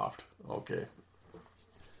was soft. Okay.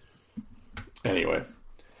 Anyway.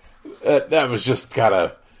 That was just kind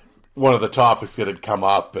of one of the topics that had come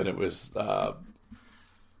up, and it was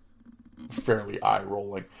fairly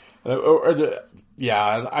eye-rolling.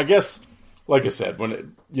 I guess, like I said,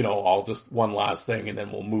 when I'll just one last thing, and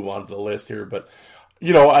then we'll move on to the list here. But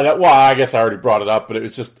I guess I already brought it up, but it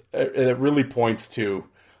was just it really points to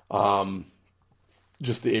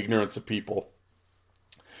just the ignorance of people.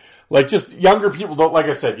 Like, just younger people don't, like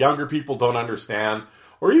I said, younger people don't understand,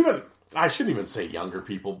 or even, I shouldn't even say younger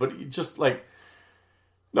people, but just like,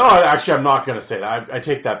 no, actually, I'm not going to say that. I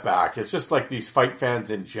take that back. It's just like these fight fans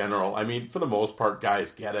in general. I mean, for the most part,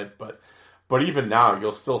 guys get it, but even now,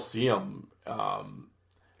 you'll still see them,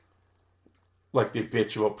 like they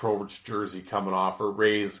bitch about Probert's jersey coming off, or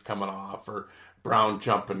Ray's coming off, or Brown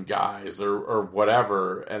jumping guys, or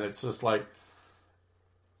whatever, and it's just like,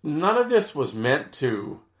 none of this was meant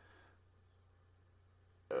to,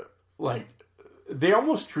 they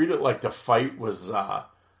almost treat it like the fight was,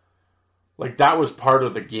 like that was part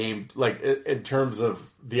of the game, like in terms of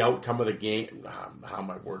the outcome of the game. How am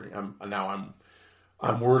I wording?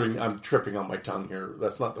 I'm tripping on my tongue here.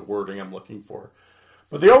 That's not the wording I'm looking for.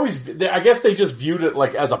 But I guess they just viewed it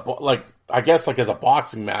like as a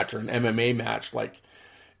boxing match or an MMA match, like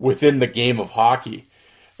within the game of hockey.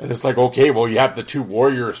 And it's like, okay, well, you have the two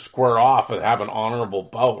warriors square off and have an honorable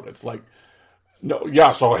bout. It's like, no, yeah,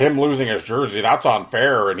 so him losing his jersey, that's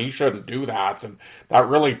unfair, and he shouldn't do that, and that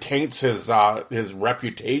really taints his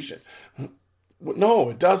reputation. No,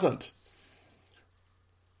 it doesn't.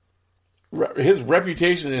 his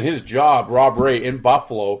reputation and his job, Rob Ray, in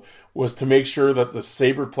Buffalo, was to make sure that the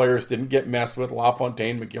Sabre players didn't get messed with,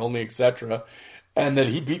 LaFontaine, McGillney, etc., and that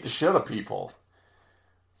he beat the shit out of people.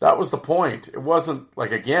 That was the point. It wasn't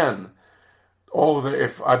like, again,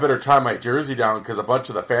 if I better tie my jersey down because a bunch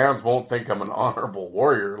of the fans won't think I'm an honorable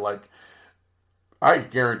warrior. Like, I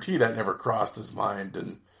guarantee that never crossed his mind.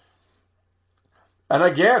 And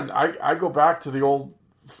again, I go back to the old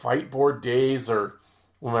fight board days, or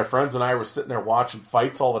when my friends and I were sitting there watching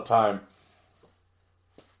fights all the time.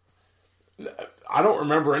 I don't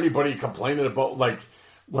remember anybody complaining about, like,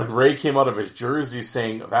 when Ray came out of his jersey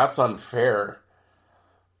saying, that's unfair.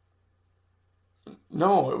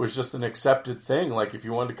 No, it was just an accepted thing. Like, if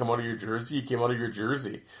you wanted to come out of your jersey, you came out of your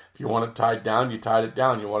jersey. If you wanted it tied down, you tied it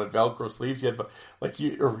down. You wanted Velcro sleeves,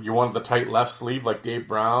 or you wanted the tight left sleeve like Dave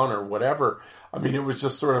Brown or whatever. I mean, it was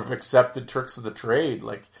just sort of accepted tricks of the trade.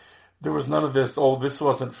 Like, there was none of this, this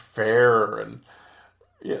wasn't fair, and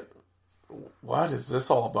what is this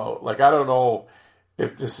all about? Like, I don't know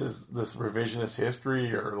if this is this revisionist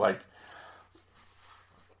history, or like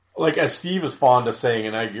as Steve is fond of saying,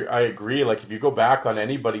 and I agree, like, if you go back on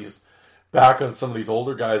some of these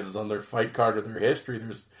older guys on their fight card or their history,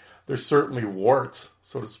 there's certainly warts,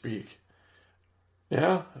 so to speak.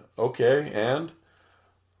 Yeah, okay, and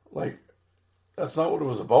like, that's not what it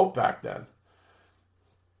was about back then.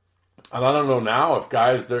 And I don't know now if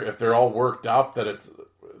guys, if they're all worked up that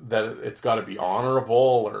it's got to be honorable,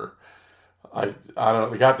 or I don't know,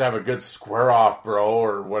 we got to have a good square off, bro,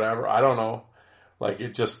 or whatever. I don't know. Like,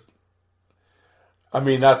 it just, I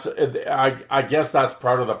mean, I guess that's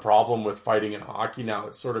part of the problem with fighting in hockey now.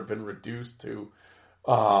 It's sort of been reduced to,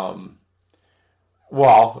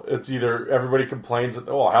 it's either everybody complains that,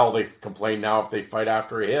 hell, they complain now if they fight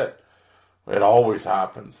after a hit. It always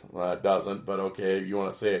happens. Well, it doesn't, but okay, if you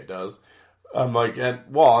want to say it does. I'm like,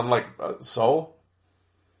 so?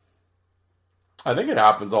 I think it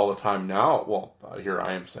happens all the time now. Well, here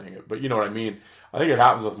I am saying it, but you know what I mean. I think it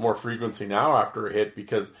happens with more frequency now after a hit,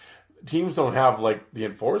 because teams don't have, like, the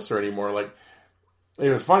enforcer anymore. Like, it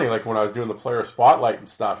was funny, like, when I was doing the player spotlight and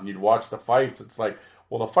stuff, and you'd watch the fights, it's like,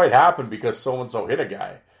 well, the fight happened because so-and-so hit a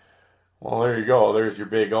guy. Well, there you go. There's your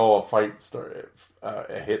big, a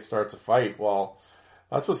hit starts a fight. Well,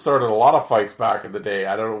 that's what started a lot of fights back in the day.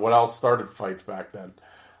 I don't know what else started fights back then.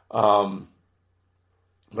 But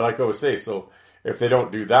like I always say, so if they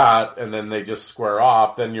don't do that and then they just square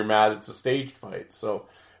off, then you're mad it's a staged fight. So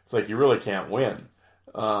it's like, you really can't win.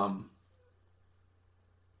 But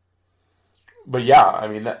yeah, I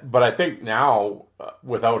mean, but I think now,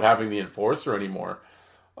 without having the enforcer anymore,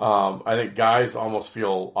 I think guys almost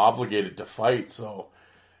feel obligated to fight. So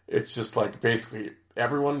it's just like, basically not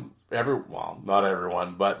everyone,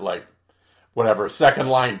 but like, whatever, second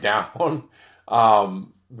line down,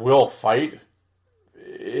 will fight-ish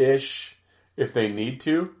if they need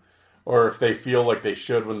to, or if they feel like they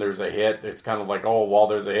should when there's a hit. It's kind of like,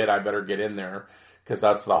 there's a hit, I better get in there, because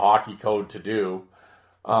that's the hockey code to do.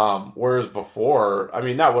 Whereas before, I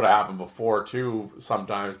mean, that would have happened before too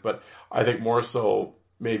sometimes, but I think more so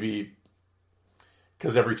maybe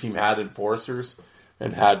because every team had enforcers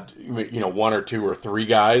and had, one or two or three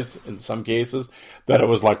guys in some cases, that it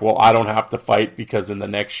was like, well, I don't have to fight because in the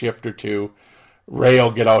next shift or two, Ray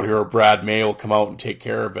will get out here or Brad May will come out and take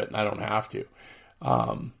care of it, and I don't have to.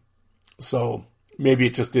 So maybe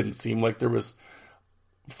it just didn't seem like there was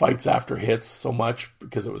fights after hits so much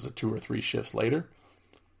because it was a 2 or 3 shifts later.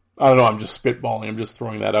 I don't know, I'm just spitballing. I'm just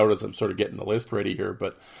throwing that out as I'm sort of getting the list ready here.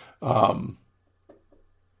 But I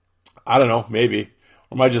don't know, maybe.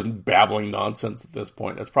 Or am I just babbling nonsense at this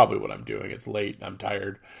point? That's probably what I'm doing. It's late. I'm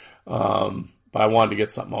tired. But I wanted to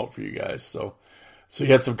get something out for you guys. So you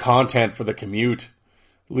had some content for the commute.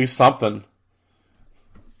 At least something.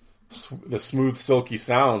 The smooth, silky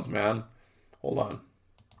sounds, man. Hold on.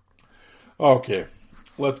 Okay.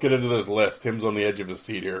 Let's get into this list. Tim's on the edge of his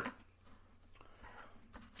seat here.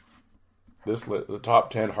 The top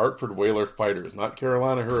 10 Hartford Whaler fighters, not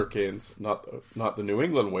Carolina Hurricanes, not the New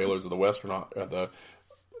England Whalers of the Western, the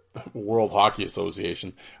World Hockey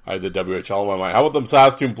Association. I had the WHL on my mind. How about them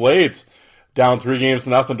Saskatoon Blades? Down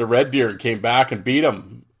 3-0 to Red Deer and came back and beat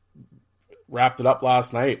them. Wrapped it up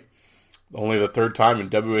last night. Only the third time in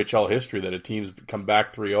WHL history that a team's come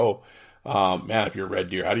back 3-0. Man, if you're Red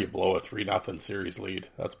Deer, how do you blow a 3-0 series lead?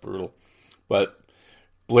 That's brutal. But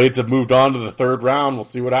Blades have moved on to the third round. We'll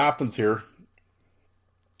see what happens here.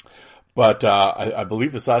 But I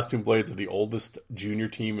believe the Saskatoon Blades are the oldest junior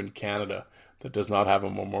team in Canada that does not have a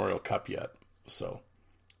Memorial Cup yet. So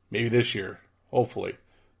maybe this year, hopefully,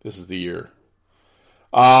 this is the year.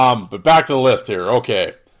 But back to the list here.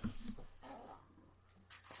 Okay.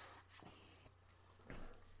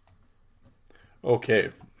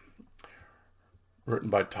 Okay. Written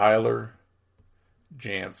by Tyler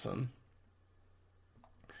Jansen.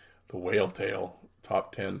 The Whale Tale,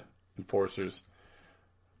 Top 10 Enforcers,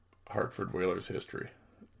 Hartford Whalers History.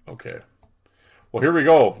 Okay. Well, here we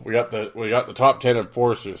go. We got the top 10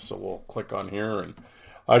 enforcers, so we'll click on here. And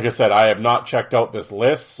like I said, I have not checked out this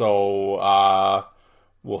list, so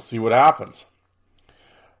we'll see what happens.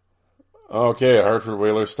 Okay, Hartford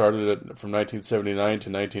Whalers started from 1979 to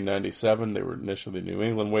 1997. They were initially the New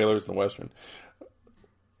England Whalers in the Western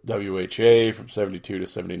WHA from 72 to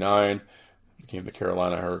 79. Became the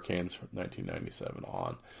Carolina Hurricanes from 1997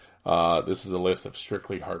 on. This is a list of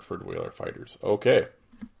strictly Hartford Whaler fighters. Okay.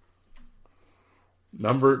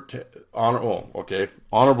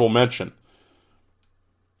 Honorable mention.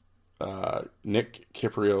 Nick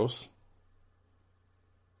Kyprios.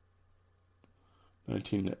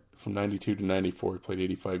 From 92 to 94, he played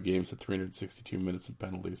 85 games at 362 minutes and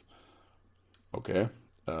penalties. Okay.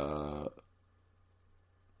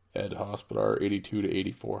 Ed Hospodar, 82 to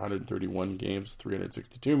 84, 131 games,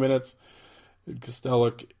 362 minutes.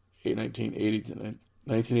 Kostelic, 1988 to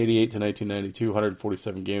 1992,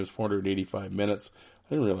 147 games, 485 minutes. I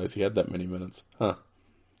didn't realize he had that many minutes. Huh.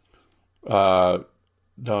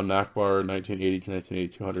 Don Nakbar, 1980 to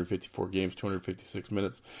 1982, 154 games, 256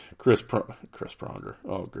 minutes. Chris Pronger.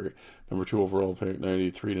 Oh, great. Number 2 overall pick,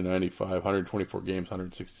 93 to 95, 124 games,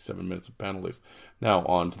 167 minutes of penalties. Now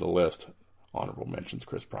on to the list. Honorable mentions,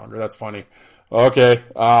 Chris Pronger. That's funny. Okay.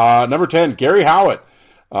 Number 10, Gary Howitt.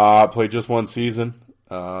 Played just one season.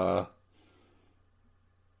 Came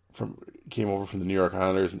over from the New York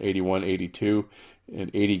Islanders in 81-82.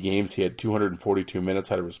 In 80 games, he had 242 minutes,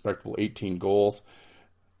 had a respectable 18 goals,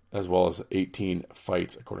 as well as 18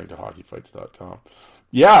 fights, according to hockeyfights.com.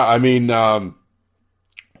 Yeah, I mean, the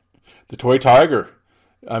Toy Tiger.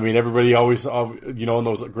 I mean, everybody always, in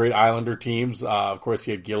those great Islander teams, of course,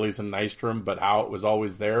 you had Gillies and Nystrom, but Howitt was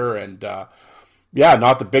always there. And,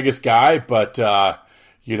 not the biggest guy, but,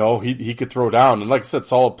 he could throw down. And like I said,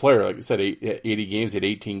 solid player. Like I said, 80 games, he had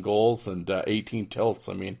 18 goals and 18 tilts.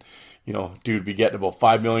 I mean, dude be getting about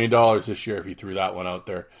 $5 million this year if he threw that one out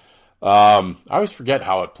there. I always forget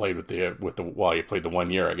how it played he played the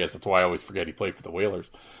 1 year. I guess that's why I always forget he played for the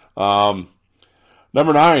Whalers.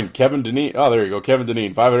 Number 9, Kevin Dineen. Oh, there you go. Kevin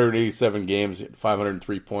Dineen, 587 games,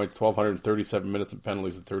 503 points, 1,237 minutes and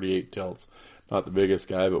penalties and 38 tilts. Not the biggest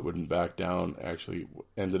guy, but wouldn't back down. Actually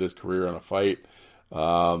ended his career on a fight.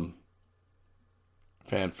 Fan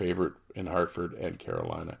favorite in Hartford and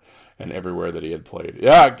Carolina and everywhere that he had played.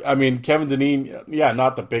 Yeah, I mean, Kevin Dineen,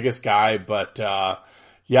 not the biggest guy, but,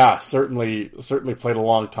 certainly played a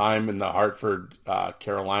long time in the Hartford,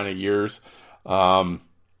 Carolina years.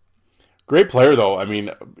 Great player though. I mean,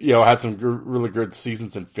 had some really good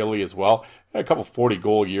seasons in Philly as well. Had a couple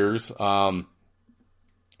 40-goal years.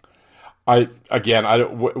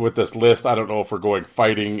 With this list, I don't know if we're going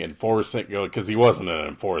fighting, enforcing, because he wasn't an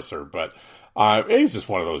enforcer, but he's just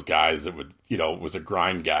one of those guys that was a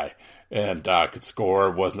grind guy and could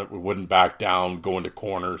score, wouldn't back down, go into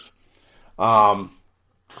corners.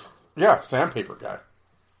 Sandpaper guy.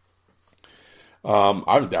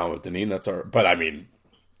 I'm down with Dineen. That's but I mean,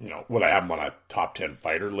 would I have him on a top 10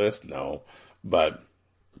 fighter list? No, but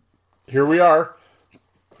here we are.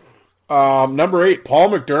 Number 8, Paul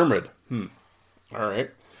McDermott. All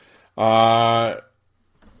right.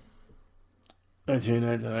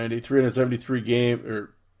 1990, 373 game,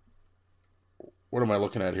 or what am I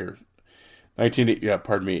looking at here?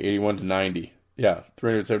 81 to 90. Yeah,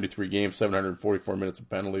 373 games, 744 minutes of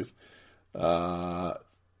penalties,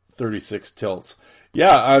 36 tilts.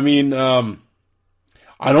 Yeah, I mean, I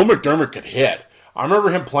know McDermott could hit. I remember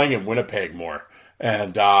him playing in Winnipeg more,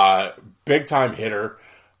 and big time hitter.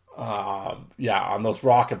 On those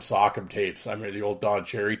Rock'em Sock'em tapes. I remember the old Don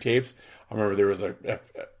Cherry tapes. I remember there was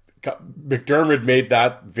McDermott made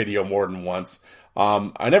that video more than once.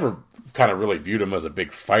 I never kind of really viewed him as a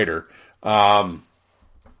big fighter. Again,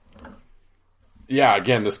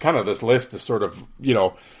 this list is sort of,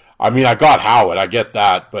 I mean, I got Howitt, I get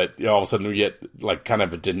that, but all of a sudden we get like kind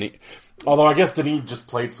of a Dineen. Although I guess Dineen just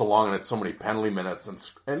played so long and had so many penalty minutes,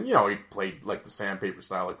 and he played like the sandpaper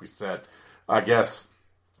style, like we said. I guess.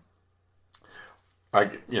 All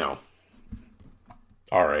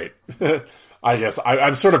right. I guess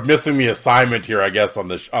I'm sort of missing the assignment here. I guess on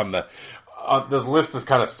this list is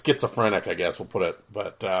kind of schizophrenic. I guess we'll put it,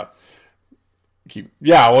 but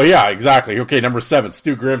exactly. Okay, number 7,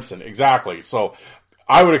 Stu Grimson, exactly. So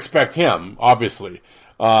I would expect him, obviously.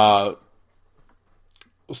 Stu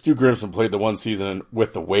Grimson played the one season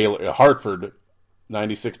with the Hartford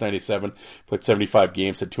 96, 97, played 75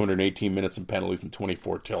 games, had 218 minutes and penalties and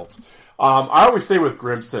 24 tilts. I always say with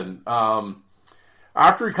Grimson,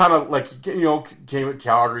 after he kind of, came at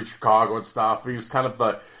Calgary, Chicago and stuff, he was kind of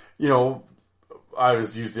the, I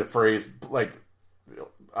was used the phrase,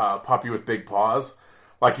 puppy with big paws.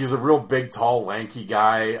 Like, he's a real big, tall, lanky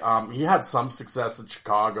guy. He had some success in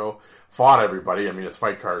Chicago, fought everybody. I mean, his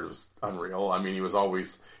fight card was unreal. I mean, he was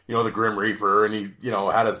always, the Grim Reaper, and he,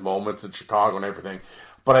 had his moments in Chicago and everything.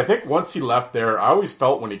 But I think once he left there, I always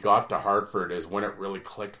felt when he got to Hartford is when it really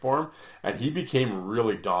clicked for him. And he became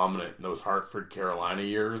really dominant in those Hartford, Carolina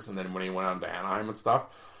years, and then when he went on to Anaheim and stuff.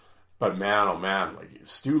 But man, oh man,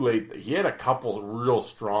 Stu Late, he had a couple real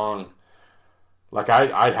strong...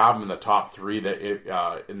 I'd have him in the top 3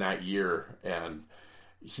 in that year, and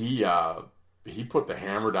he put the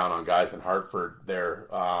hammer down on guys in Hartford there.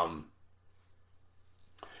 My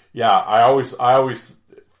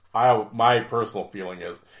personal feeling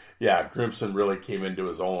is, Grimson really came into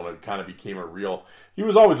his own and kind of became he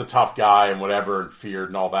was always a tough guy and whatever and feared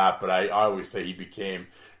and all that, but I always say he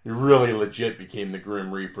really legit became the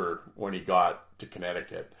Grim Reaper when he got to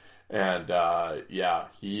Connecticut. And,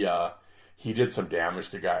 he did some damage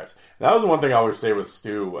to guys. And that was the one thing I always say with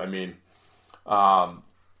Stu. I mean,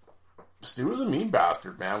 Stu was a mean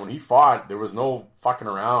bastard, man. When he fought, there was no fucking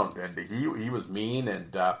around. And he was mean,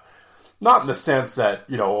 and not in the sense that,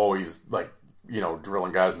 always,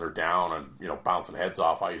 drilling guys when they're down and, bouncing heads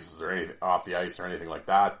off ices or anything, off the ice or anything like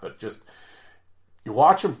that. But just, you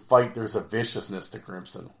watch him fight, there's a viciousness to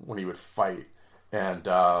Grimson when he would fight. And,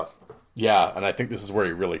 and I think this is where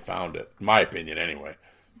he really found it, in my opinion anyway.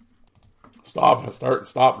 Stopping and starting.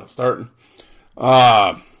 Stu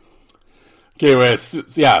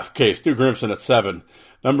Grimson at 7.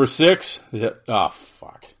 Number 6,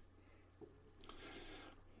 fuck.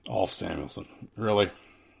 Ulf Samuelsson. Really?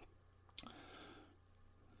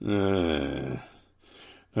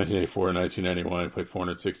 1984 and 1991, he played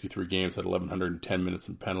 463 games, had 1,110 minutes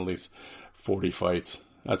and penalties, 40 fights.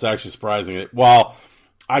 That's actually surprising. Well,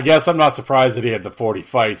 I guess I'm not surprised that he had the 40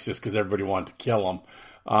 fights just because everybody wanted to kill him.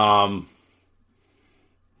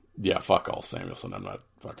 Fuck Ulf Samuelsson. I'm not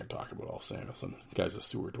fucking talking about Ulf Samuelsson. The guy's a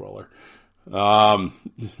sewer dweller.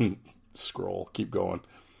 Scroll. Keep going.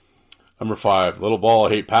 Number 5. Little ball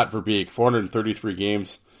of hate. Pat Verbeek. 433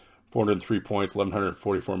 games. 403 points.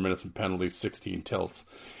 1,144 minutes and penalties. 16 tilts.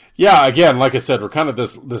 Yeah, again, like I said, we're kind of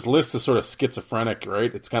this list is sort of schizophrenic,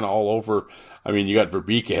 right? It's kind of all over. I mean, you got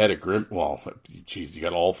Verbeek ahead of you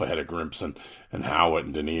got Ulf ahead of Grimson and Howitt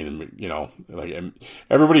and Dineen, and,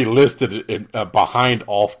 everybody listed behind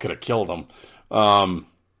Ulf could have killed him.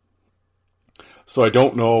 So I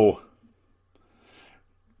don't know.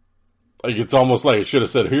 It's almost like I should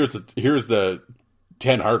have said, here's the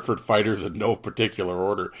 10 Hartford fighters in no particular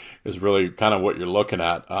order is really kind of what you're looking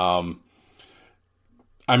at.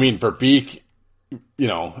 Verbeek,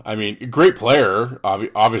 great player,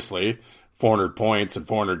 obviously, 400 points and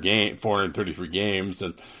 433 games,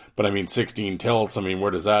 but 16 tilts.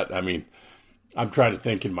 Where does that? I'm trying to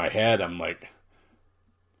think in my head. I'm like,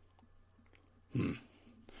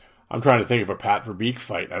 I'm trying to think of a Pat Verbeek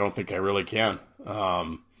fight. I don't think I really can.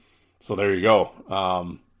 So there you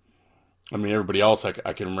go. Everybody else,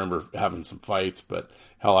 I can remember having some fights, but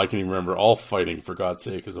hell, I can even remember Ulf fighting, for God's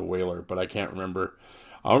sake, as a whaler, but I don't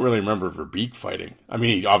really remember Verbeek fighting.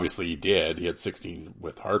 Obviously he did. He had 16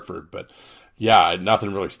 with Hartford, but yeah,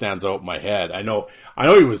 nothing really stands out in my head. I know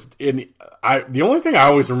he was the only thing I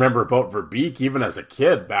always remember about Verbeek, even as a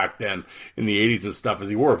kid back then in the 80s and stuff, is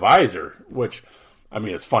he wore a visor, which,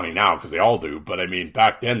 it's funny now because they all do, but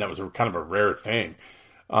back then that was kind of a rare thing.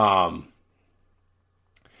 I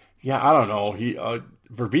don't know.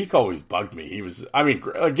 Verbeek always bugged me. He was,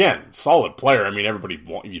 again, solid player.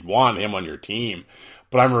 You'd want him on your team.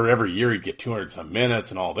 But I remember every year he'd get 200 some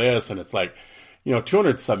minutes and all this, and it's like,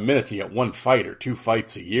 200 some minutes, you get 1 fight or 2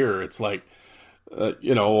 fights a year. It's like,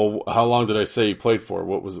 how long did I say he played for?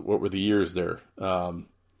 What were the years there?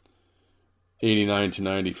 89 to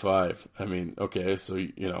 95. Okay, so,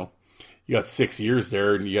 you got 6 years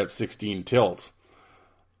there and you got 16 tilts.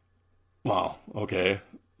 Well, okay.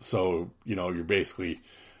 So, you're basically,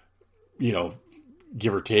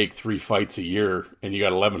 give or take 3 fights a year, and you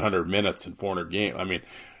got 1,100 minutes and 400 games. And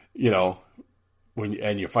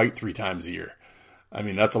you fight 3 times a year.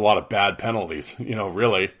 That's a lot of bad penalties,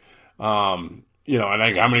 really. And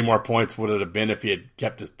how many more points would it have been if he had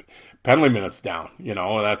kept his penalty minutes down?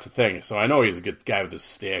 And that's the thing. So I know he's a good guy with his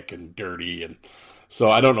stick and dirty, and so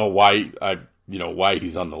I don't know why why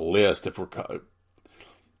he's on the list. If we're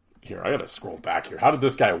here, I gotta scroll back here. How did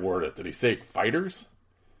this guy word it? Did he say fighters?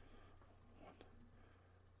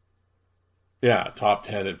 Yeah, top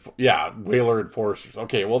 10. Whaler enforcers.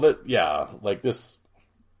 Okay, well, like this.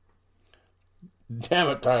 Damn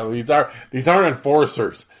it, Tyler. These aren't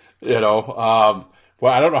enforcers, Well,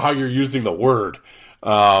 I don't know how you're using the word.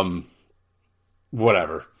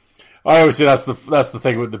 Whatever. I always say that's the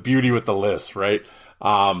thing with the beauty with the list, right?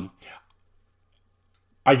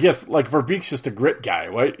 I guess, like, Verbeek's just a grit guy,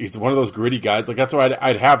 right? He's one of those gritty guys. Like, that's why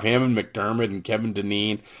I'd have him and McDermott and Kevin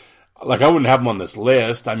Dineen. Like, I wouldn't have him on this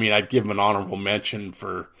list. I mean, I'd give him an honorable mention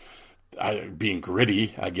for being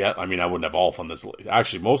gritty, I guess. I mean, I wouldn't have Alf on this list.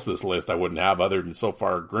 Actually, most of this list I wouldn't have other than so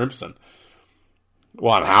far Grimson.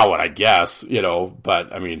 Well, and Howard, I guess,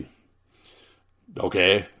 but, I mean,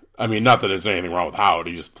 okay. I mean, not that there's anything wrong with Howard.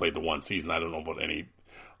 He just played the one season. I don't know about any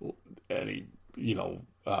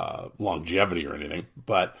longevity or anything.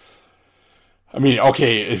 But, I mean,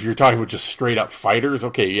 okay, if you're talking about just straight up fighters,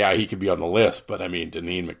 okay, yeah, he could be on the list. But, I mean,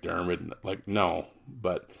 Dineen, McDermott, like, no.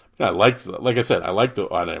 But, yeah, I never liked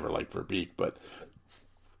Verbeek, but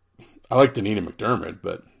I like Dineen and McDermott.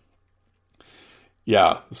 But,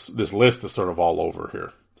 yeah, this list is sort of all over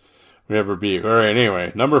here. We have Verbeek. All right,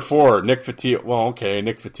 anyway, number 4, Nick Fotiu. Well, okay,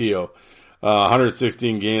 Nick Fotiu.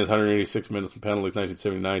 116 games, 186 minutes and penalties,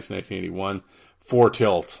 1979 to 1981. 4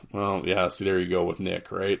 tilts. Well, yeah, see, there you go with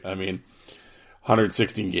Nick, right? I mean,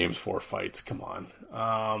 116 games, 4 fights. Come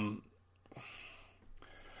on.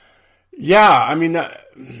 Yeah, I mean,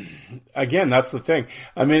 again, that's the thing.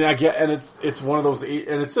 I mean, and it's one of those,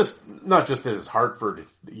 and it's just, not just his Hartford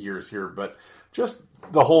years here, but just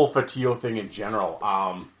the whole Fotiu thing in general.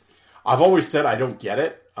 I've always said I don't get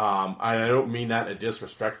it. I don't mean that in a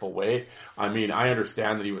disrespectful way. I mean, I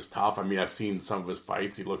understand that he was tough. I mean, I've seen some of his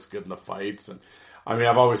fights. He looks good in the fights. And I mean,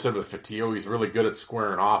 I've always said with Fotiu, he's really good at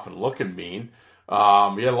squaring off and looking mean. He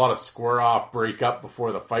had a lot of square off, break up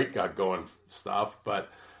before the fight got going stuff, but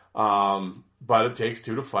it takes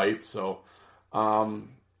 2 to fight. So,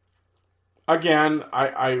 again,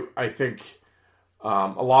 I think,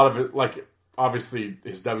 a lot of it, like, obviously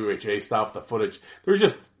his WHA stuff, the footage,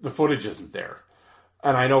 the footage isn't there.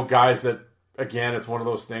 And I know guys that, again, it's one of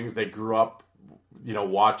those things, they grew up,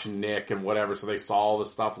 watching Nick and whatever, so they saw all the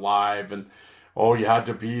stuff live, and, you had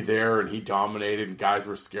to be there, and he dominated, and guys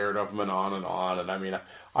were scared of him, and on and on. And I mean,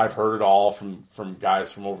 I've heard it all from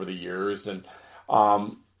guys from over the years, and,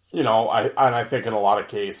 I think in a lot of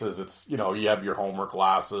cases, it's, you have your homework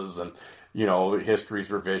classes, and, history's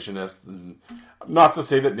revisionist. And not to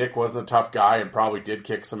say that Nick wasn't a tough guy and probably did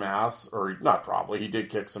kick some ass, or not probably, he did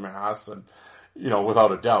kick some ass, and,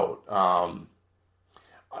 without a doubt.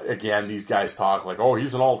 Again, these guys talk like,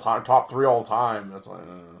 he's an all-time, top 3 all-time. That's like,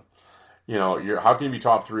 how can you be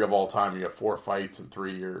top 3 of all time? You have 4 fights in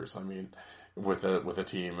 3 years. I mean, with a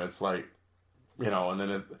team, it's like,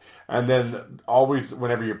 and then always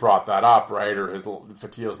whenever you brought that up, right, or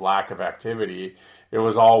Fotiu's lack of activity, it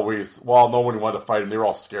was always, no one wanted to fight him. They were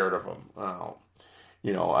all scared of him.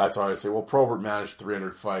 That's why I say, Probert managed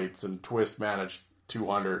 300 fights and Twist managed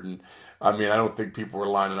 200. And I mean, I don't think people were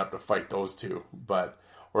lining up to fight those two,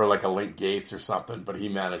 or like a Link Gates or something, but he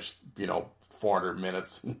managed, 400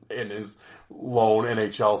 minutes in his lone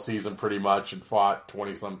NHL season pretty much and fought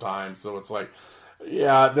 20 some times. So it's like,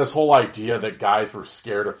 yeah, this whole idea that guys were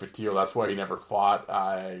scared of Fotiu, that's why he never fought.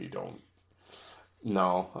 I'm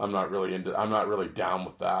not really down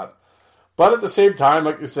with that. But at the same time,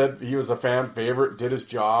 like you said, he was a fan favorite, did his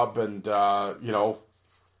job, and,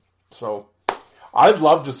 so I'd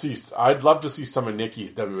love to see some of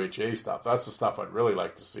Nicky's WHA stuff. That's the stuff I'd really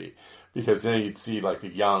like to see, because then you'd see like the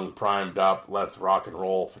young, primed up, let's rock and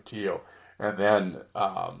roll Fotiu, and then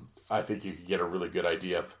I think you could get a really good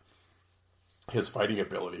idea of his fighting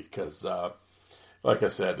ability, because like I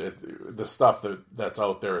said, the stuff that's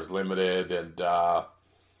out there is limited, and I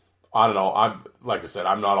don't know. I'm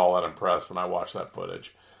not all that impressed when I watch that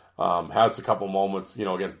footage. Has a couple moments,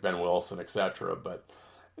 against Ben Wilson, etc., but.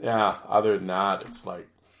 Yeah, other than that, it's like,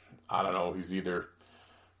 I don't know, he's either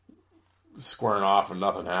squaring off and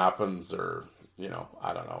nothing happens, or,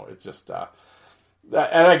 I don't know. It's just, and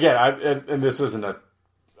again, and this isn't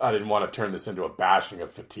I didn't want to turn this into a bashing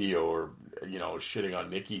of Fotiu or, shitting on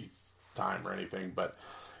Nicky time or anything, but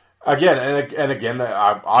again,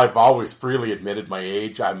 I've always freely admitted my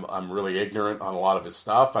age. I'm really ignorant on a lot of his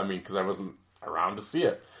stuff. I mean, because I wasn't around to see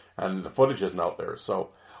it, and the footage isn't out there, so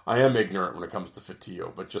I am ignorant when it comes to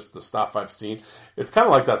Fotiu, but just the stuff I've seen, it's kind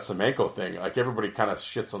of like that Semenko thing. Like, everybody kind of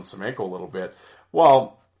shits on Semenko a little bit.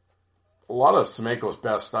 Well, a lot of Semenko's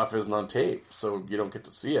best stuff isn't on tape, so you don't get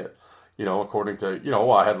to see it. According to,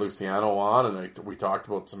 I had Luciano on, and we talked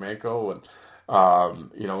about Semenko, and,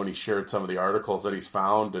 and he shared some of the articles that he's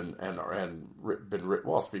found and been written.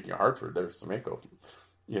 Well, speaking of Hartford, there's Semenko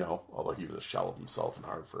although he was a shell of himself in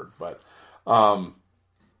Hartford. But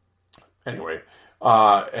anyway,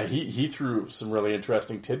 and he threw some really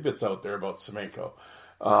interesting tidbits out there about Semenko.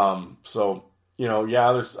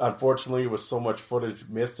 There's unfortunately with so much footage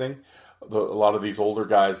missing, a lot of these older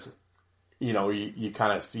guys, you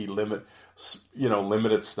kind of see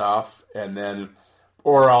limited stuff, and then,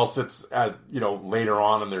 or else it's later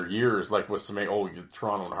on in their years, like with Semenko, you get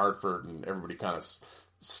Toronto and Hartford, and everybody kind of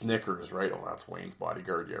snickers, right? Oh, that's Wayne's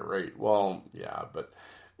bodyguard, yeah, right. Well, yeah, but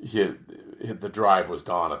the drive was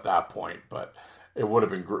gone at that point, but it would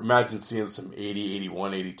have been great. Imagine seeing some 80,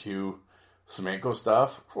 81, 82 Semenko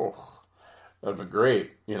stuff. Oh, that would have been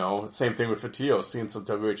great. Same thing with Fatillo. Seeing some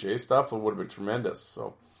WHA stuff, it would have been tremendous.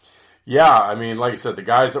 So, yeah, I mean, like I said, the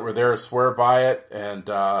guys that were there swear by it, and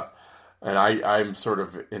I'm sort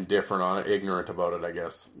of indifferent on it, ignorant about it, I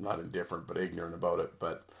guess. Not indifferent, but ignorant about it.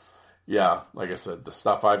 But, yeah, like I said, the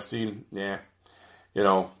stuff I've seen, to me,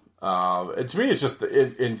 it's just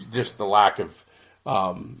just the lack of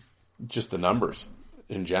just the numbers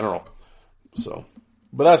in general. So,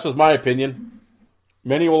 but that's just my opinion.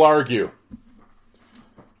 Many will argue.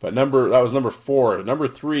 But that was number 4. Number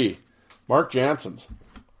 3, Mark Janssens.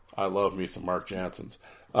 I love me some Mark Janssens.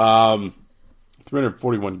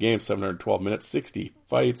 341 games, 712 minutes, 60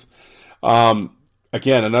 fights.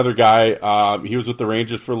 Again, another guy, he was with the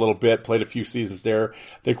Rangers for a little bit, played a few seasons there. I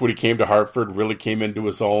think when he came to Hartford, really came into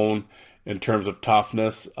his own in terms of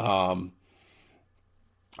toughness. I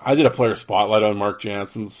did a player spotlight on Mark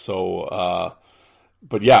Janssens, so,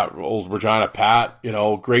 but yeah, old Regina Pat,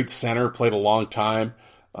 great center, played a long time.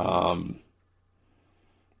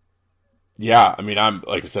 Yeah, I mean,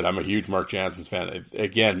 like I said, I'm a huge Mark Janssens fan.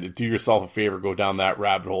 Again, do yourself a favor, go down that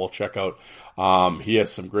rabbit hole, check out, he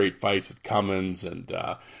has some great fights with Cummins and,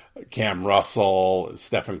 Cam Russell,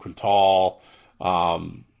 Stefan Quintal,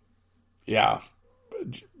 Darren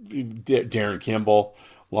Kimball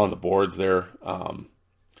along the boards there.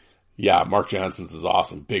 Mark Janssens is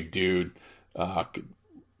awesome. Big dude,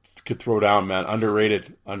 could throw down, man.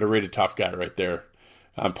 Underrated tough guy right there.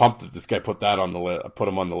 I'm pumped that this guy put him on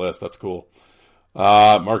the list. That's cool.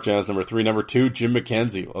 Mark Janssens, number 3. Number 2, Jim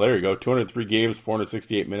McKenzie. Well, there you go. 203 games,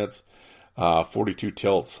 468 minutes, 42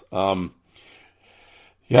 tilts.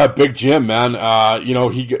 Big Jim, man.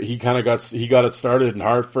 He got it started in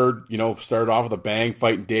Hartford. Started off with a bang,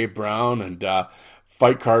 fighting Dave Brown, and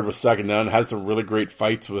fight card was second to none. Had some really great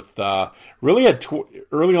fights with. Early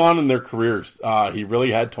on in their careers. He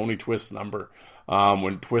really had Tony Twist's number.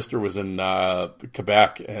 When Twister was in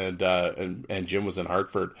Quebec and Jim was in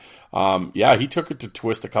Hartford, he took it to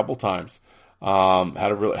Twist a couple times.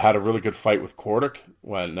 Had a really good fight with Kordic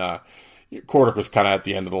when Kordic was kind of at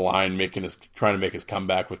the end of the line, trying to make his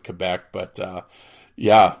comeback with Quebec. But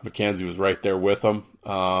McKenzie was right there with him.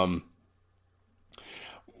 One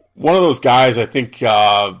of those guys, I think. He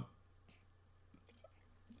had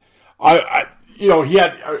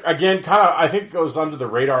again kind of, I think, goes under the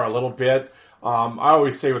radar a little bit. I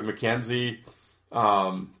always say with McKenzie,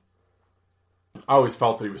 I always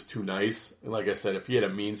felt that he was too nice. And like I said, if he had a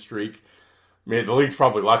mean streak, I mean, the league's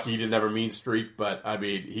probably lucky he didn't have a mean streak, but I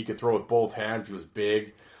mean, he could throw with both hands. He was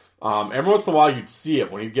big. Every once in a while you'd see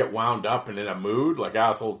it when he'd get wound up and in a mood, like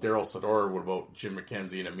asshole Daryl Sador. What about Jim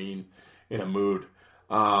McKenzie in a mood?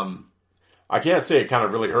 I can't say it kind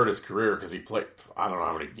of really hurt his career because he played, I don't know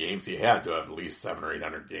how many games he had to have, at least 700 or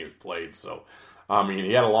 800 games played. So, I mean,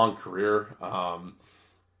 he had a long career. Kind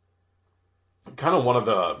of one of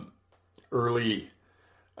the early,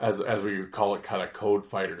 as we would call it, kind of code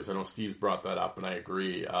fighters. I know Steve's brought that up, and I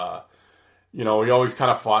agree. He always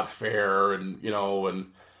kind of fought fair, and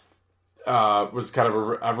was kind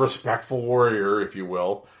of a respectful warrior, if you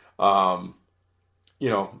will. And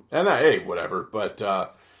hey, whatever. But I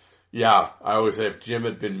always say if Jim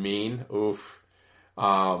had been mean, oof.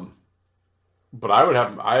 But I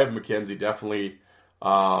have McKenzie definitely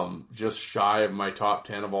just shy of my top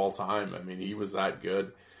 10 of all time. I mean, he was that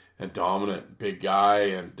good and dominant, big guy,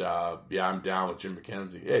 and I'm down with Jim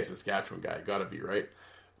McKenzie. Hey, Saskatchewan guy, gotta be, right?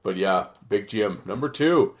 But yeah, Big Jim. Number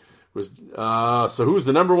 2 was so who's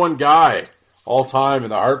the number 1 guy all time in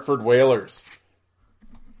the Hartford Whalers?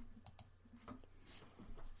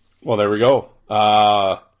 Well, there we go.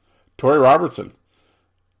 Torrey Robertson.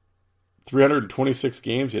 326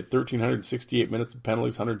 games. He had 1,368 minutes of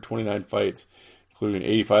penalties, 129 fights, including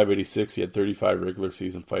 85-86. He had 35 regular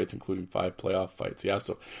season fights, including 5 playoff fights. Yeah,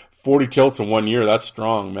 so 40 tilts in 1 year. That's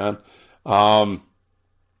strong, man.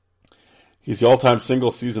 He's the all-time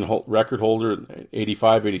single season record holder,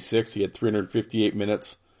 85-86. He had 358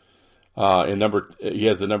 minutes. He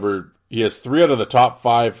has 3 out of the top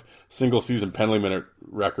 5 single season penalty minute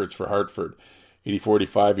records for Hartford.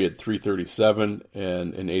 84-85, he had 337,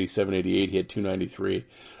 and in 87-88, he had 293.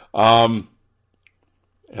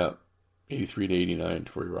 Yeah, 83-89,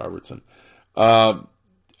 Torrey Robertson.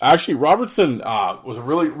 Actually, Robertson was a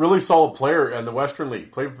really, really solid player in the Western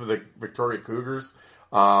League. Played for the Victoria Cougars.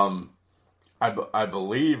 I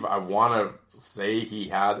believe, I want to say he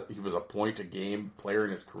was a point-a-game player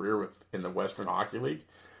in his career in the Western Hockey League.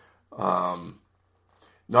 Not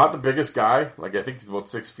the biggest guy. Like, I think he's about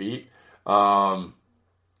 6 feet. Put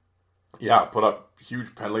up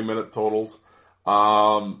huge penalty minute totals.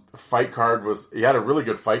 Fight card he had a really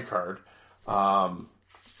good fight card.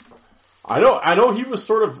 I know he was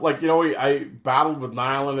sort of like, I battled with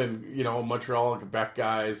Nyland and, Montreal and Quebec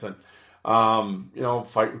guys and,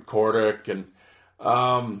 fight with Kordic and,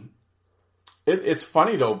 it's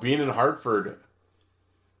funny though, being in Hartford,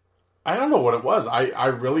 I don't know what it was. I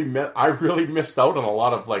really missed out on a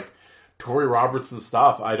lot of like Torrey Robertson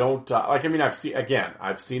stuff. I don't, I've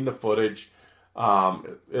seen the footage.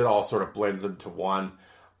 It all sort of blends into one.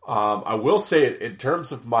 I will say in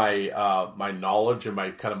terms of my, my knowledge and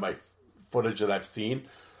my footage that I've seen,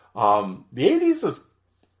 the 80s is,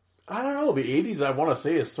 I don't know, the 80s I want to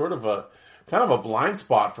say is sort of a kind of a blind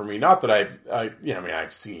spot for me. Not that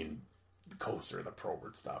I've seen the Coaster, the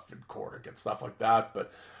Probert stuff and Kordic and stuff like that,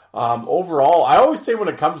 but overall, I always say when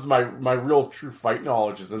it comes to my real true fight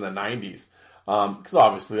knowledge is in the 90s, because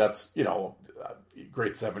obviously that's,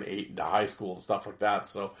 grade 7, 8 into high school and stuff like that.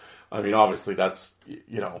 So, obviously that's,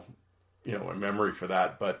 a memory for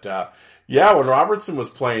that. But, when Robertson was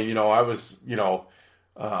playing, I was, I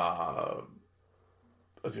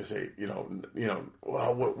was gonna say,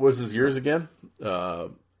 what was his years again?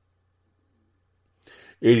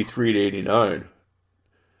 83 to 89.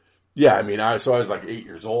 Yeah, I was like 8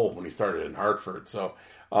 years old when he started in Hartford. So,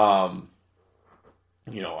 I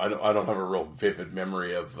don't have a real vivid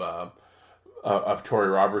memory of Torrey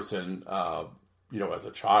Robertson, as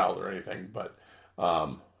a child or anything. But,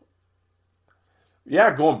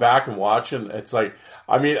 going back and watching, it's like,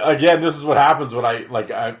 again, this is what happens when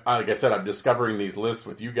like I said, I'm discovering these lists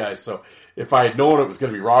with you guys. So if I had known it was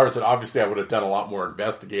going to be Robertson, obviously I would have done a lot more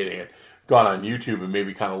investigating and gone on YouTube and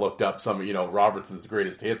maybe kind of looked up some, Robertson's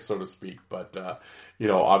greatest hits, so to speak. But,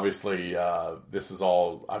 obviously, this is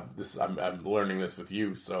all, I'm learning this with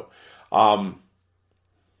you. So,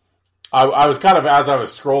 I was kind of, as I was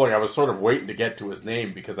scrolling, I was sort of waiting to get to his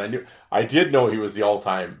name because I did know he was the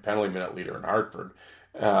all-time penalty minute leader in Hartford.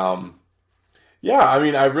 I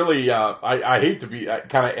really, I hate to be,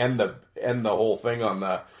 kind of end the whole thing on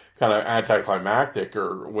the kind of anticlimactic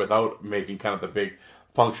or without making kind of the big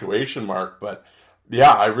punctuation mark, but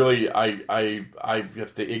yeah, I really, I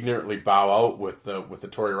have to ignorantly bow out with the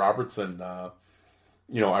Torrey Robertson, I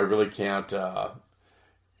really can't,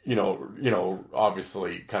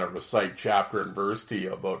 obviously kind of recite chapter and verse to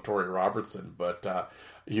you about Torrey Robertson, but,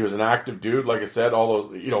 he was an active dude, like I said, all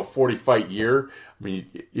those, 40 fight year. I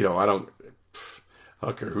don't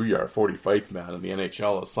care who you are, 40 fights, man, in the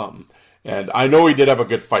NHL is something. And I know he did have a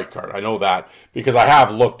good fight card. I know that because I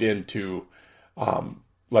have looked into,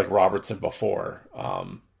 like Robertson before.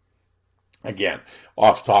 Again,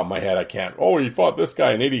 off the top of my head, I can't, he fought this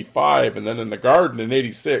guy in 85 and then in the Garden in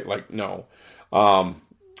 86. Like, no.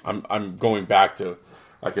 I'm going back to,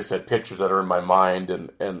 like I said, pictures that are in my mind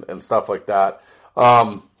and stuff like that.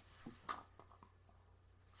 I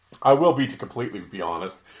will be, to completely be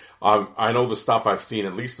honest. I know the stuff I've seen,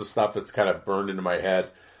 at least the stuff that's kind of burned into my head.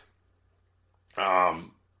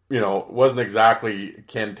 It wasn't exactly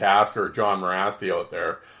Ken Tasker or John Morasti out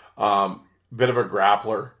there. Bit of a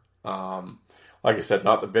grappler. Like I said,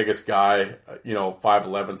 not the biggest guy,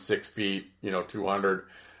 5'11", 6 feet, 200.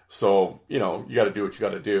 So, you got to do what you got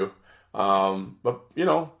to do. But,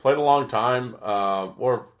 played a long time,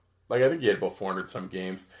 or like, I think he had about 400 some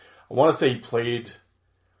games. I want to say he played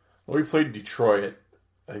Detroit.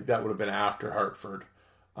 I think that would have been after Hartford.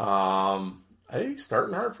 I think he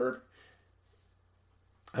started in Hartford.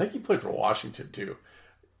 I think he played for Washington too.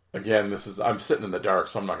 Again, I'm sitting in the dark,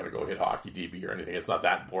 so I'm not going to go hit Hockey DB or anything. It's not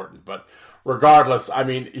that important. But regardless,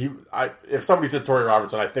 if somebody said Torrey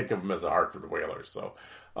Robertson, I think of him as the Hartford Whalers. So,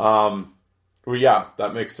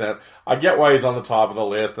 that makes sense. I get why he's on the top of the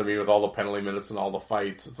list. With all the penalty minutes and all the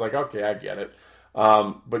fights, it's like, okay, I get it.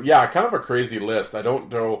 But yeah, kind of a crazy list. I don't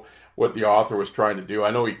know what the author was trying to do.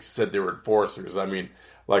 I know he said they were enforcers.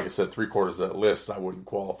 Like I said, 3/4 of the list I wouldn't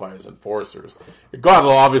qualify as enforcers. It got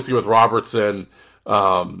obviously with Robertson,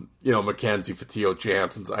 McKenzie, Fatio,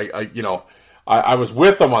 Janssens. I was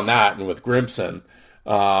with them on that and with Grimson,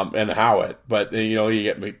 and Howitt. But, you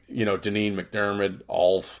get, Deneen, McDermott,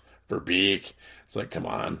 Ulf, Verbeek. It's like, come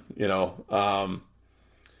on,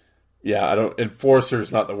 Yeah, I don't. Enforcer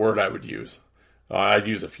is not the word I would use. I'd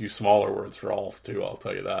use a few smaller words for all too. I'll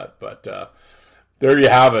tell you that. But there you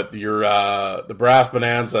have it. Your the Brass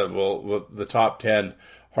Bonanza. Well, the top 10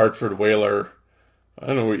 Hartford Whaler. I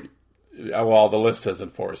don't know. Well, the list says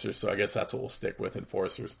Enforcers, so I guess that's what we'll stick with,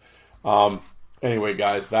 Enforcers. Anyway,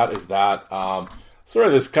 guys, that is that. Sorry,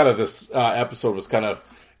 this episode was kind of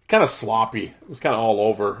sloppy. It was kind of all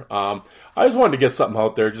over. I just wanted to get something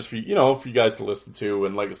out there just for for you guys to listen to.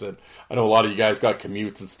 And like I said, I know a lot of you guys got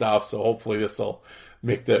commutes and stuff, so hopefully this will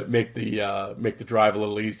make the drive a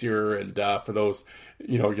little easier. And for those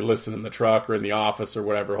you listen in the truck or in the office or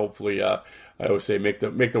whatever, hopefully I always say make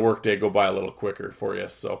the work day go by a little quicker for you.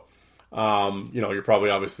 So you're probably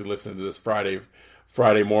obviously listening to this Friday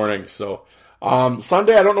morning. So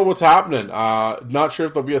Sunday, I don't know what's happening. Not sure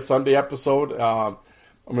if there'll be a Sunday episode.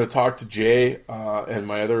 I'm going to talk to Jay and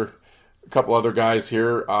my couple other guys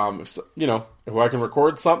here. If I can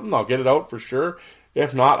record something, I'll get it out for sure.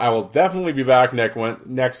 If not, I will definitely be back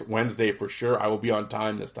next Wednesday for sure. I will be on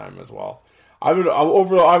time this time as well. I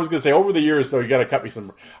was going to say over the years, though, you got to cut me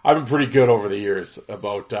some. I've been pretty good over the years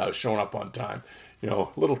about showing up on time. A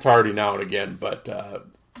little tardy now and again, but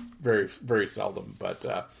very, very seldom. But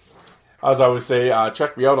as I always say,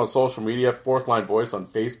 check me out on social media, Fourth Line Voice on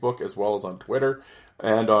Facebook as well as on Twitter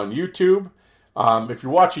and on YouTube. If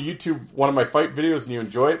you're watching one of my fight videos and you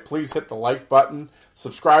enjoy it, please hit the like button.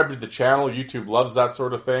 Subscribe to the channel. YouTube loves that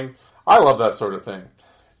sort of thing. I love that sort of thing.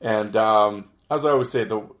 And as I always say,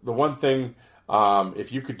 the one thing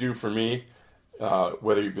if you could do for me,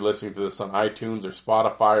 whether you be listening to this on iTunes or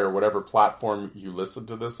Spotify or whatever platform you listen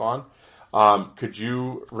to this on, could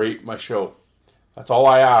you rate my show? That's all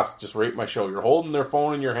I ask. Just rate my show. You're holding their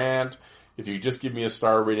phone in your hand. If you just give me a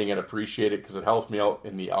star rating, I'd appreciate it because it helps me out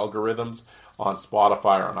in the algorithms on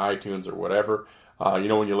Spotify or on iTunes or whatever. When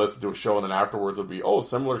you listen to a show and then afterwards it'll be,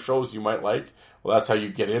 similar shows you might like. Well, that's how you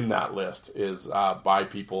get in that list is by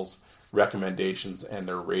people's recommendations and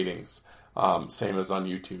their ratings. Same as on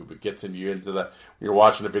YouTube. It gets you into when you're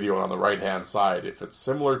watching a video on the right-hand side. If it's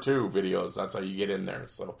similar to videos, that's how you get in there.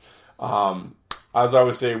 So, as I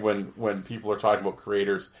always say when people are talking about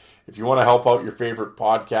creators, if you want to help out your favorite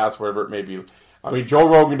podcast, wherever it may be, Joe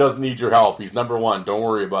Rogan doesn't need your help. He's number one. Don't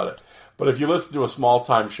worry about it. But if you listen to a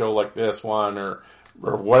small-time show like this one or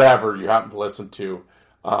whatever you happen to listen to,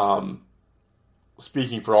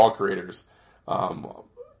 speaking for all creators,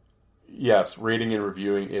 yes, rating and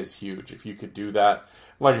reviewing is huge. If you could do that,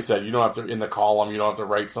 like I said, you don't have to, in the column, you don't have to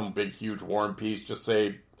write some big, huge war and peace. Just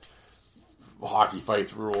say, hockey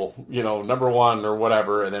fights rule, number one or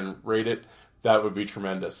whatever, and then rate it. That would be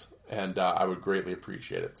tremendous. And I would greatly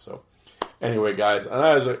appreciate it. So anyway, guys, and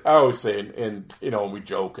as I always say, and we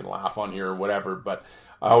joke and laugh on here or whatever, but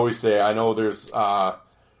I always say, I know there's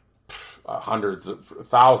hundreds,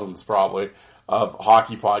 thousands probably, of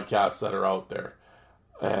hockey podcasts that are out there.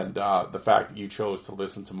 And the fact that you chose to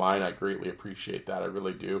listen to mine, I greatly appreciate that. I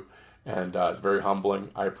really do. And it's very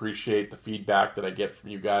humbling. I appreciate the feedback that I get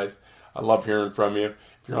from you guys. I love hearing from you.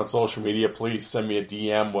 If you're on social media, please send me a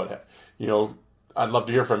DM. I'd love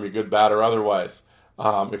to hear from you, good, bad, or otherwise.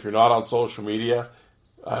 If you're not on social media,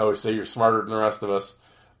 I always say you're smarter than the rest of us.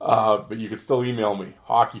 But you can still email me.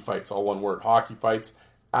 Hockeyfights, all one word.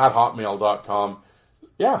 Hockeyfights@hotmail.com.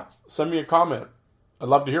 Yeah, send me a comment. I'd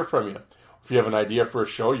love to hear from you. If you have an idea for a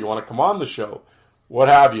show, you want to come on the show, what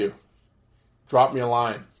have you, drop me a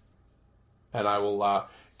line. And I will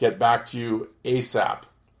get back to you ASAP.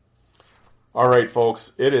 All right,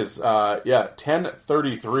 folks. It is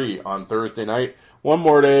 10:33 on Thursday night. One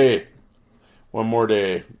more day.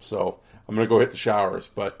 So I'm going to go hit the showers.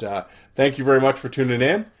 But thank you very much for tuning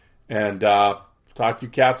in. And talk to you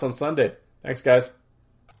cats on Sunday. Thanks, guys.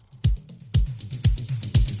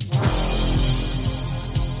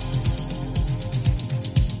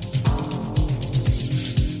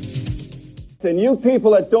 And you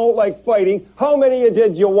people that don't like fighting, how many of you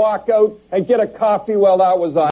did you walk out and get a coffee while that was on?